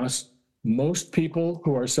own boss. Most people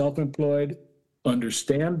who are self-employed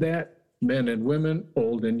understand that, men and women,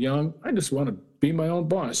 old and young. I just want to be my own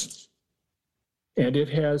boss. And it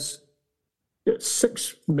has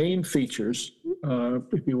 6 main features.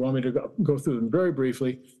 If you want me to go through them very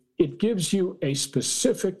briefly, it gives you a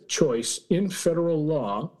specific choice in federal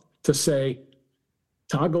law to say,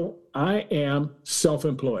 toggle, I am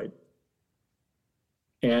self-employed.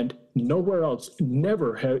 And nowhere else,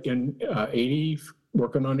 never have in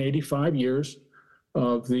working on 85 years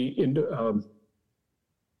of the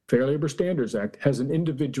Fair Labor Standards Act, has an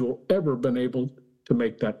individual ever been able to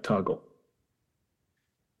make that toggle.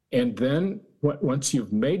 And then once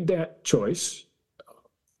you've made that choice,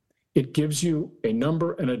 it gives you a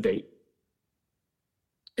number and a date.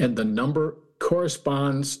 And the number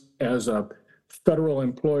corresponds as a federal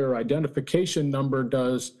employer identification number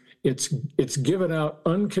does. It's given out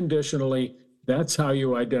unconditionally That's how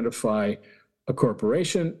you identify a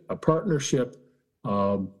corporation, a partnership,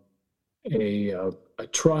 a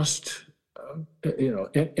trust.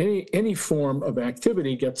 Any form of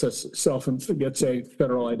activity gets a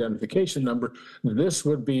federal identification number. This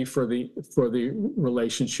would be for the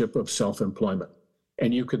relationship of self-employment,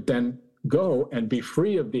 and you could then go and be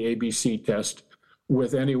free of the ABC test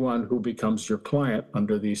with anyone who becomes your client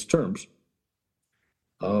under these terms.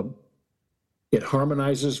 It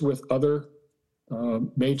harmonizes with other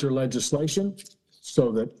major legislation,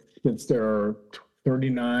 so that since there are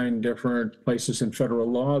 39 different places in federal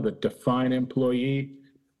law that define employee,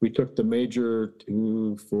 we took the major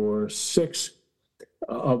 2, 4, 6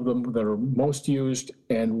 of them that are most used,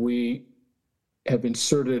 and we have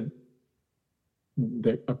inserted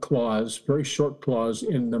a clause, very short clause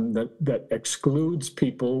in them that excludes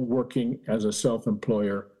people working as a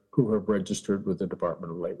self-employer who have registered with the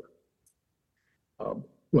Department of Labor.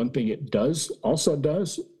 One thing it also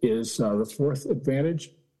does is the fourth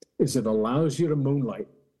advantage is it allows you to moonlight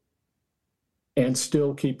and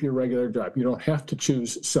still keep your regular job. You don't have to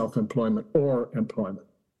choose self-employment or employment.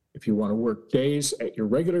 If you want to work days at your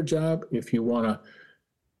regular job, if you want to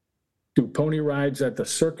do pony rides at the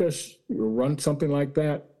circus, you run something like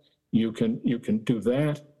that, you can do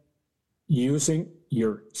that using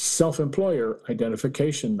your self-employer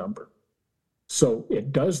identification number. So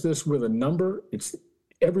it does this with a number.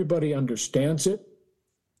 Everybody understands it.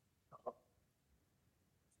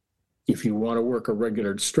 If you want to work a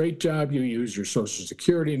regular straight job, you use your Social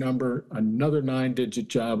Security number. Another 9-digit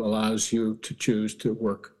job allows you to choose to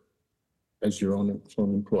work as your own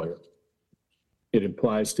employer. It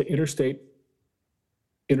applies to interstate,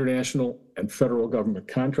 international, and federal government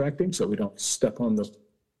contracting, so we don't step on the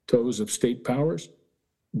toes of state powers,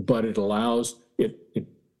 but it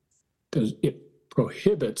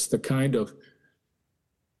prohibits the kind of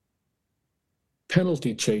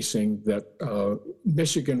penalty chasing that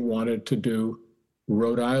Michigan wanted to do,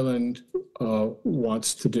 Rhode Island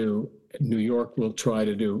wants to do, New York will try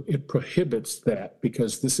to do. It prohibits that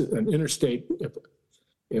because this is an interstate.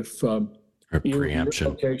 If your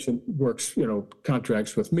location works,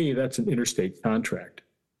 contracts with me, that's an interstate contract.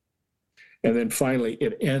 And then finally,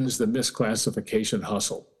 it ends the misclassification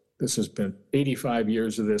hustle. This has been 85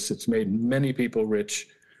 years of this. It's made many people rich.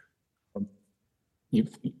 You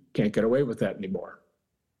can't get away with that anymore.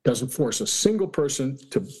 Doesn't force a single person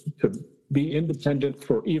to be independent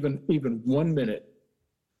for even 1 minute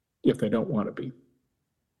if they don't want to be.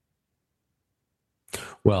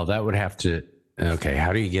 Well, that would have to, okay,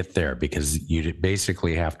 how do you get there? Because you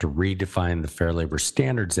basically have to redefine the Fair Labor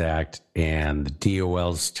Standards Act and the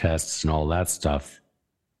DOL's tests and all that stuff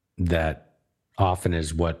that often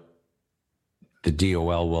is what the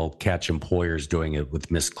DOL will catch employers doing it with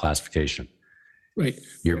misclassification. Right.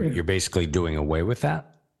 You're basically doing away with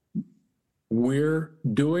that? We're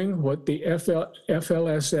doing what the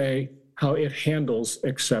FLSA, how it handles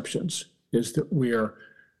exceptions, is that we are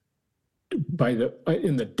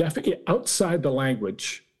outside the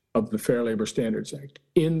language of the Fair Labor Standards Act,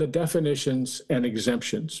 in the definitions and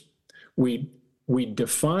exemptions, we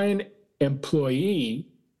define employee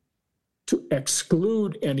to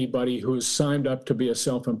exclude anybody who is signed up to be a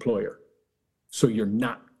self-employer. So you're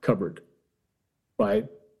not covered by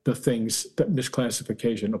the things that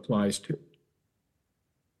misclassification applies to.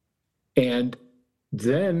 And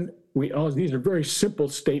then these are very simple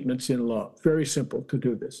statements in law, very simple to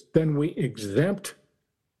do this. Then we exempt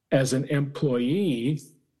as an employee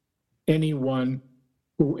anyone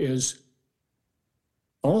who is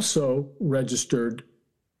also registered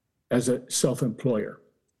as a self-employer.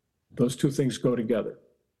 Those two things go together.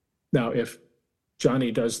 Now, if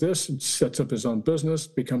Johnny does this and sets up his own business,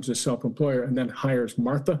 becomes a self-employer, and then hires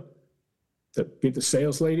Martha to be the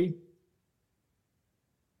sales lady,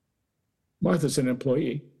 Martha's an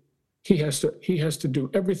employee. He has to do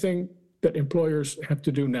everything that employers have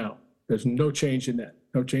to do now. There's no change in that,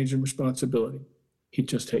 no change in responsibility. He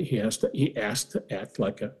asks to act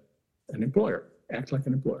like an employer, act like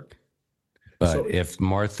an employer. But so, if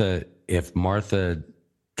Martha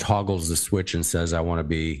toggles the switch and says, I want to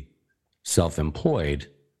be self-employed,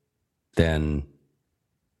 then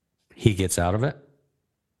he gets out of it?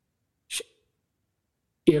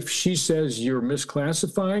 If she says you're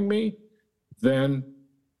misclassifying me, then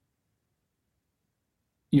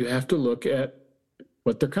you have to look at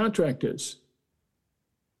what their contract is.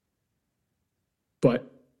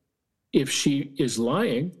 But if she is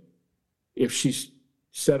lying, if she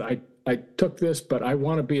said, I took this, but I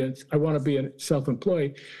want to be a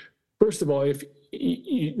self-employed, first of all, if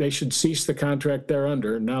they should cease the contract they're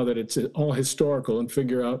under now that it's all historical and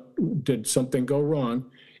figure out, did something go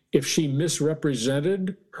wrong? if she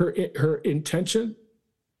misrepresented her intention,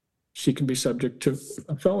 she can be subject to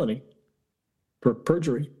a felony for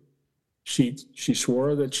perjury. She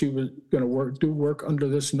swore that she was going to do work under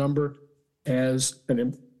this number as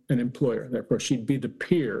an employer. Therefore, she'd be the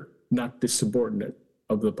peer, not the subordinate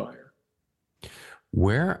of the buyer.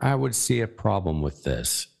 Where I would see a problem with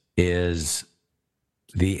this is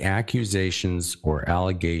the accusations or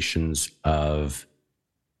allegations of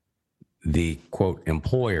the quote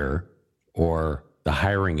employer or the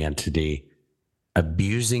hiring entity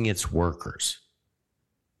abusing its workers.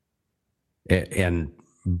 And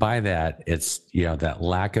by that, it's, that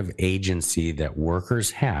lack of agency that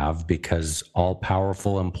workers have because all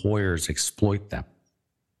powerful employers exploit them.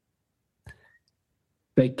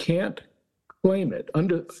 They can't claim it.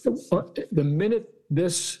 Under the minute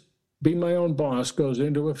this Be My Own Boss goes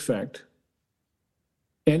into effect,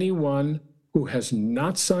 anyone who has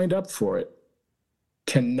not signed up for it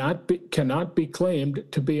cannot be claimed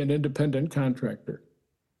to be an independent contractor.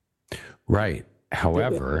 Right.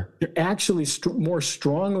 However, you're actually more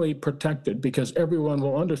strongly protected because everyone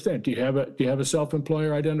will understand. Do you have a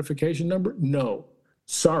self-employer identification number? No.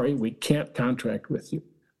 Sorry, we can't contract with you.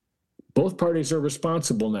 Both parties are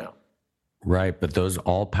responsible now. Right, but those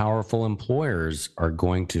all-powerful employers are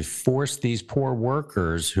going to force these poor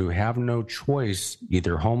workers who have no choice,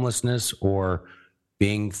 either homelessness or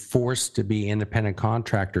being forced to be independent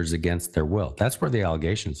contractors against their will. That's where the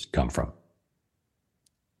allegations come from.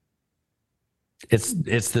 It's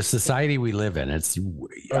the society we live in.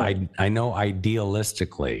 I know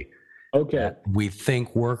idealistically that we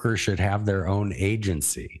think workers should have their own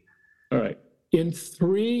agency. All right. In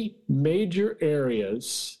 3 major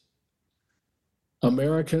areas,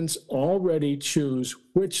 Americans already choose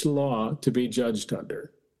which law to be judged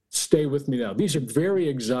under. Stay with me now. These are very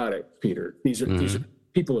exotic, Peter. These are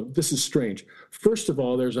people. This is strange. First of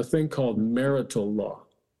all, there's a thing called marital law.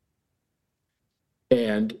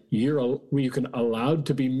 And you can allowed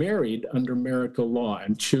to be married under marital law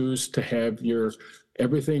and choose to have your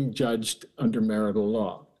everything judged under marital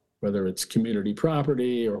law, whether it's community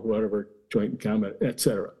property or whatever, joint and common, et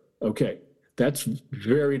cetera. Okay, that's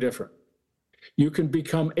very different. You can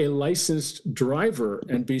become a licensed driver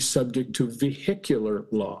and be subject to vehicular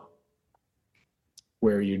law,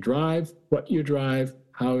 where you drive, what you drive,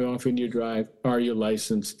 how often you drive, are you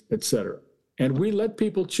licensed, et cetera. And we let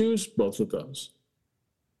people choose both of those.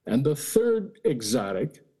 And the third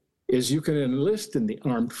exotic is you can enlist in the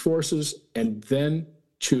armed forces and then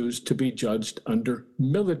choose to be judged under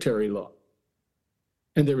military law.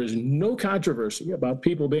 And there is no controversy about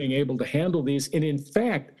people being able to handle these. And in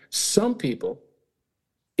fact, some people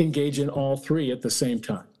engage in all 3 at the same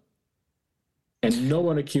time. And no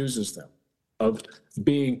one accuses them of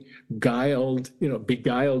being beguiled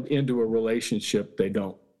into a relationship they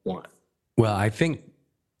don't want. Well, I think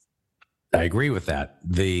I agree with that.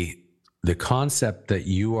 The concept that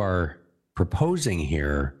you are proposing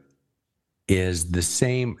here is the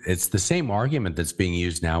same. It's the same argument that's being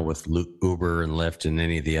used now with Uber and Lyft and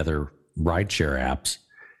any of the other rideshare apps,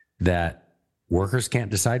 that workers can't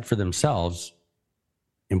decide for themselves.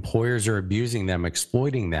 Employers are abusing them,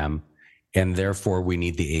 exploiting them, and therefore we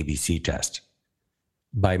need the ABC test.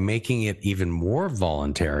 By making it even more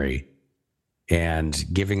voluntary and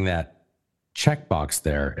giving that checkbox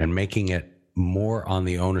there and making it more on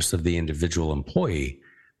the onus of the individual employee,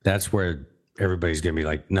 that's where everybody's going to be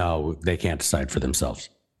like, no, they can't decide for themselves.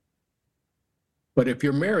 But if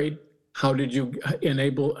you're married, where did you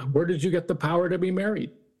get the power to be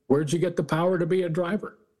married? Where did you get the power to be a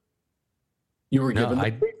driver? You were given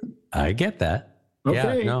the freedom. I get that.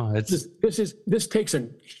 Okay. Yeah, no, this takes a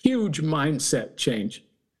huge mindset change,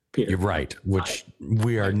 Peter. You're right, which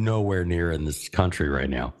we are nowhere near in this country right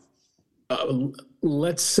now.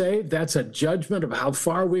 Let's say that's a judgment of how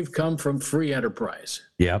far we've come from free enterprise.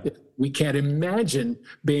 Yep. We can't imagine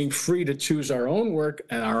being free to choose our own work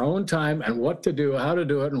and our own time and what to do, how to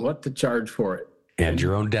do it, and what to charge for it. And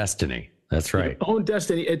your own destiny. That's right. Your own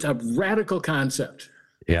destiny. It's a radical concept.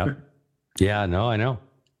 Yeah. Yeah, no, I know.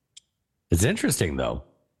 It's interesting, though.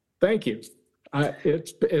 Thank you.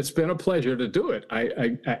 It's been a pleasure to do it.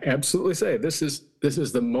 I absolutely say this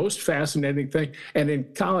is the most fascinating thing. And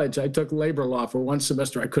in college, I took labor law for 1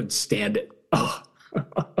 semester. I couldn't stand it. Oh.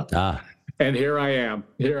 And here I am.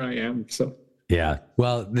 So yeah.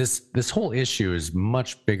 Well, this whole issue is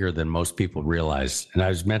much bigger than most people realize. And I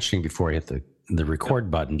was mentioning before I hit the record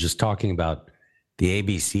button, just talking about the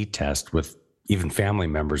ABC test with even family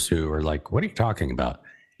members who are like, "What are you talking about?"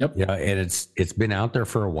 Yep. And it's been out there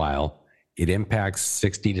for a while. It impacts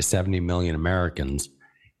 60 to 70 million Americans.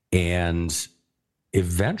 And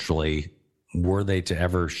eventually, were they to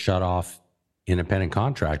ever shut off independent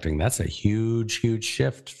contracting, that's a huge, huge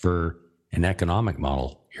shift for an economic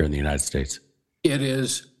model here in the United States. It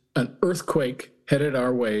is an earthquake headed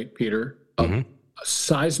our way, Peter, of a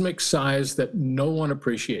seismic size that no one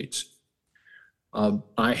appreciates.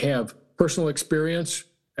 I have personal experience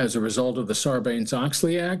as a result of the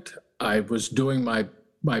Sarbanes-Oxley Act. I was doing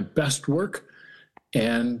my best work,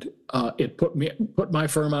 and it put my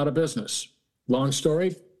firm out of business. Long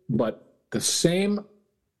story, but the same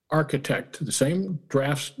architect, the same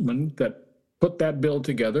draftsman that put that bill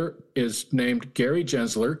together is named Gary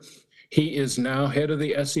Gensler. He is now head of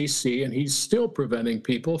the SEC, and he's still preventing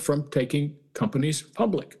people from taking companies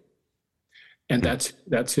public. And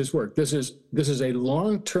that's his work. This is a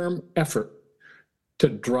long-term effort to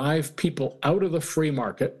drive people out of the free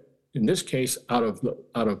market, in this case, out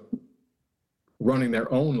of running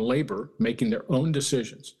their own labor, making their own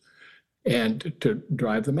decisions, and to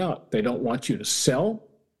drive them out. They don't want you to sell.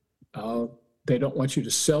 They don't want you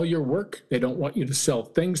to sell your work. They don't want you to sell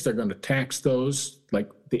things. They're going to tax those, like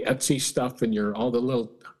the Etsy stuff and all the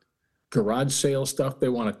little garage sale stuff. They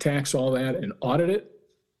want to tax all that and audit it.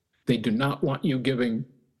 They do not want you giving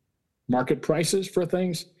market prices for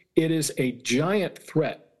things. It is a giant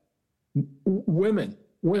threat. Women,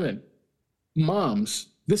 moms,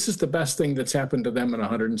 this is the best thing that's happened to them in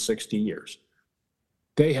 160 years.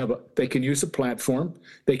 They can use a platform.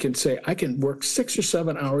 They can say, I can work 6 or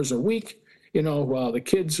 7 hours a week, while the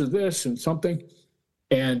kids are this and something.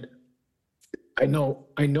 And I know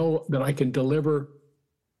that I can deliver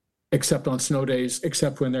except on snow days,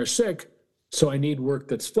 except when they're sick. So I need work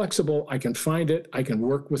that's flexible. I can find it. I can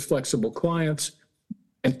work with flexible clients.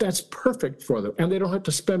 And that's perfect for them. And they don't have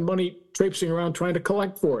to spend money traipsing around trying to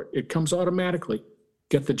collect for it. It comes automatically.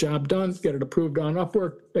 Get the job done, get it approved on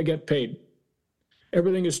Upwork, they get paid.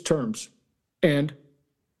 Everything is terms. And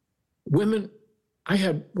women,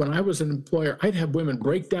 when I was an employer, I'd have women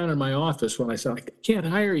break down in my office when I said, I can't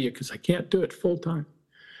hire you because I can't do it full time.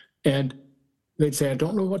 And they'd say, I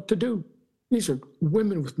don't know what to do. These are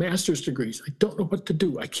women with master's degrees. I don't know what to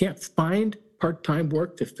do. I can't find part-time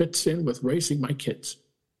work that fits in with raising my kids.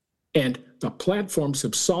 And the platforms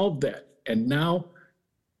have solved that. And now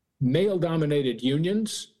male-dominated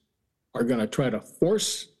unions are going to try to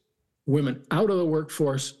force women out of the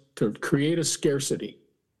workforce to create a scarcity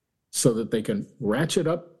so that they can ratchet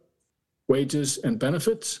up wages and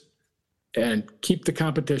benefits and keep the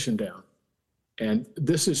competition down. And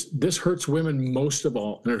this hurts women most of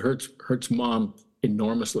all, and it hurts mom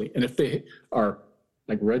enormously. And if they are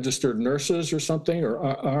like registered nurses or something, or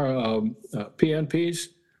are PNPs,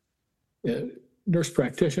 nurse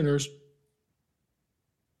practitioners,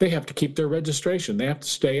 they have to keep their registration. They have to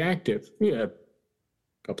stay active. You have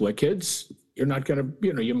a couple of kids, you're not going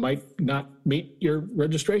to, you might not meet your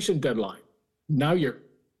registration deadline. Now your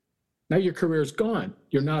career's gone.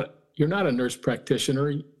 You're not a nurse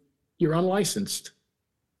practitioner. You're unlicensed.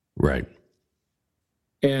 Right.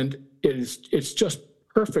 And it's just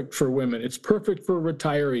perfect for women. It's perfect for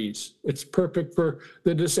retirees. It's perfect for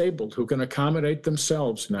the disabled who can accommodate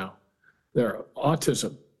themselves now. There are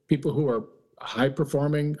autism, people who are high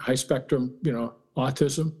performing, high spectrum,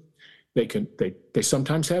 autism. They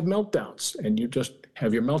sometimes have meltdowns, and you just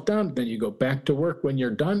have your meltdown, then you go back to work when you're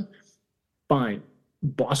done. Fine.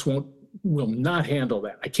 Boss will not handle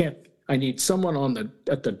that. I need someone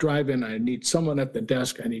at the drive-in. I need someone at the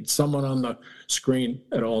desk. I need someone on the screen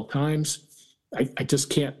at all times. I just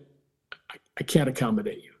can't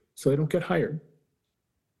accommodate you. So they don't get hired.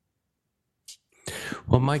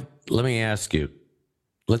 Well, Mike, let me ask you,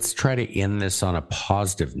 let's try to end this on a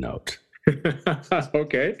positive note.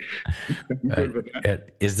 Okay.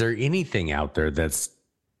 Is there anything out there that's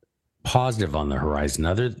positive on the horizon?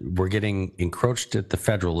 We're getting encroached at the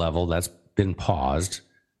federal level. That's been paused.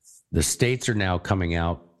 The states are now coming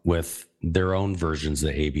out with their own versions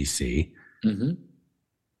of the ABC. Mm-hmm.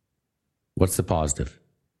 What's the positive?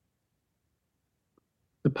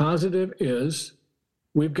 The positive is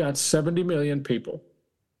we've got 70 million people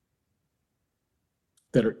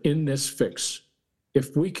that are in this fix.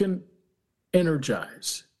 If we can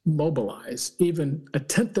energize, mobilize even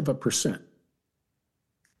 0.1%,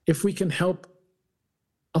 if we can help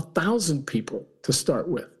 1,000 people to start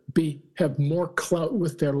with have more clout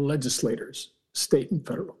with their legislators, state and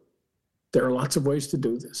federal. There are lots of ways to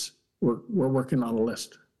do this. We're working on a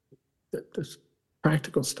list. There's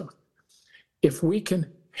practical stuff. If we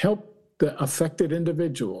can help the affected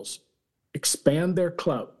individuals expand their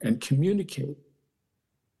clout and communicate,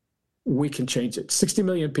 we can change it. 60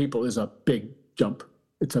 million people is a big jump.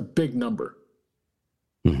 It's a big number.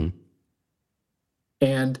 Mm-hmm.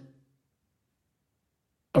 And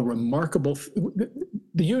a remarkable,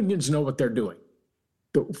 the unions know what they're doing.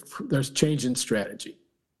 There's change in strategy.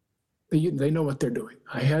 They know what they're doing.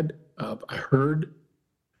 I heard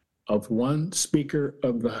of one speaker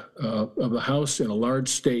of the House in a large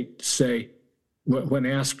state say, when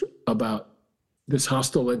asked about this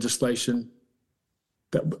hostile legislation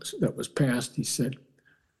that was passed, he said,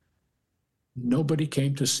 "Nobody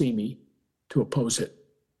came to see me to oppose it."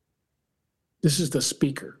 This is the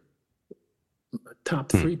speaker.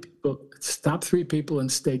 Top three people in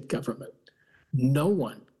state government. No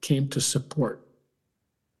one came to support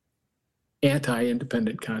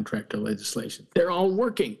anti-independent contractor legislation. They're all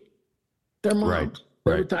working. They're moms.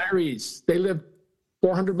 They're retirees. They live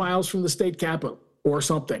 400 miles from the state capitol or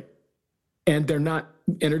something. And they're not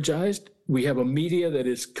energized. We have a media that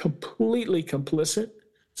is completely complicit.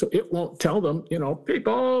 So it won't tell them,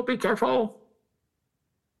 people, be careful.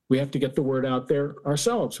 We have to get the word out there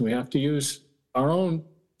ourselves. We have to use our own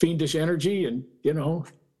fiendish energy and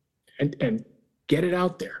get it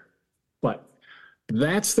out there. But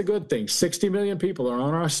that's the good thing. 60 million people are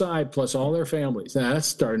on our side, plus all their families. Now, that's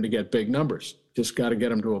starting to get big numbers. Just got to get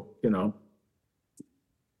them to,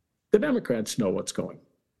 the Democrats know what's going.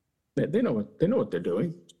 They know what they're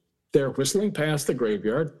doing. They're whistling past the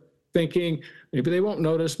graveyard, thinking maybe they won't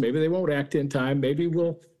notice, maybe they won't act in time, maybe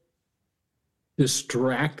we'll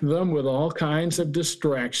distract them with all kinds of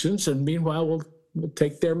distractions, and meanwhile we'll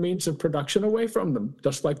take their means of production away from them,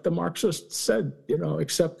 just like the Marxists said,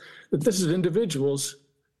 except that this is individuals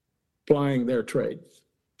plying their trade.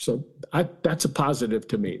 So that's a positive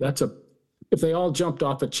to me. If they all jumped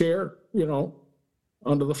off a chair,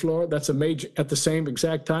 onto the floor, that's a major, at the same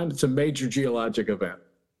exact time, it's a major geologic event.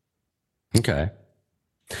 Okay.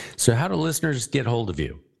 So how do listeners get hold of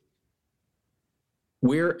you?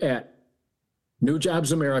 We're at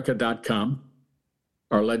newjobsamerica.com.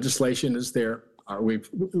 Our legislation is there. We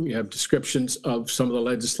have descriptions of some of the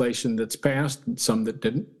legislation that's passed and some that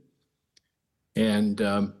didn't. And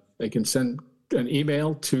they can send an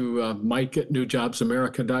email to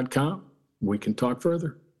mike@newjobsamerica.com. We can talk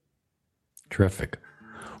further. Terrific.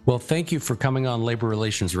 Well, thank you for coming on Labor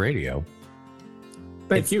Relations Radio.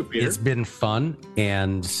 Thank you, Peter. It's been fun,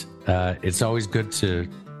 and it's always good to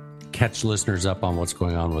catch listeners up on what's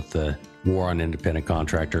going on with the war on independent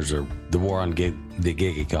contractors or the war on the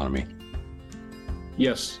gig economy.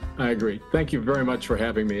 Yes, I agree. Thank you very much for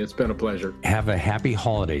having me. It's been a pleasure. Have a happy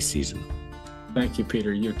holiday season. Thank you,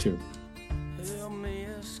 Peter. You too.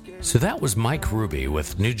 So that was Mike Hruby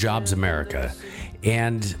with New Jobs America.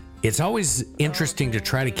 And it's always interesting to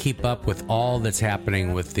try to keep up with all that's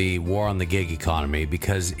happening with the war on the gig economy,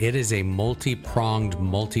 because it is a multi-pronged,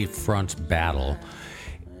 multi-front battle.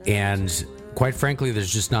 And quite frankly,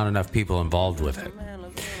 there's just not enough people involved with it.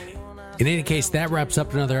 In any case, that wraps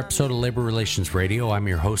up another episode of Labor Relations Radio. I'm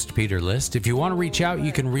your host, Peter List. If you want to reach out,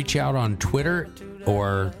 you can reach out on Twitter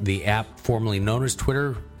or the app formerly known as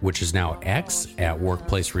Twitter, which is now X, at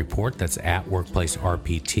Workplace Report. That's at Workplace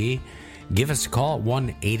RPT. Give us a call at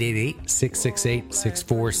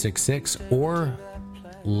 1-888-668-6466 or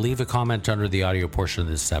leave a comment under the audio portion of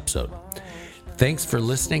this episode. Thanks for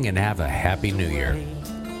listening and have a happy new year.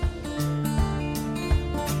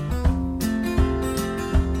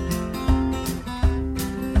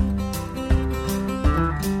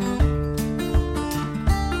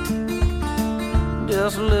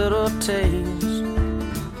 Just a little taste,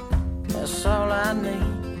 that's all I need.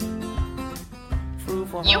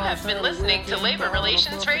 You have been listening to Labor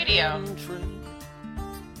Relations Radio.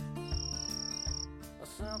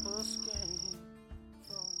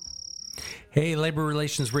 Hey, Labor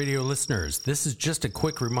Relations Radio listeners, this is just a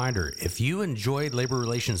quick reminder. If you enjoyed Labor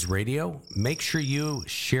Relations Radio, make sure you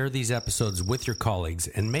share these episodes with your colleagues,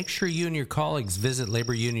 and make sure you and your colleagues visit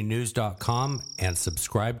laborunionnews.com and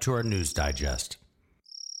subscribe to our news digest.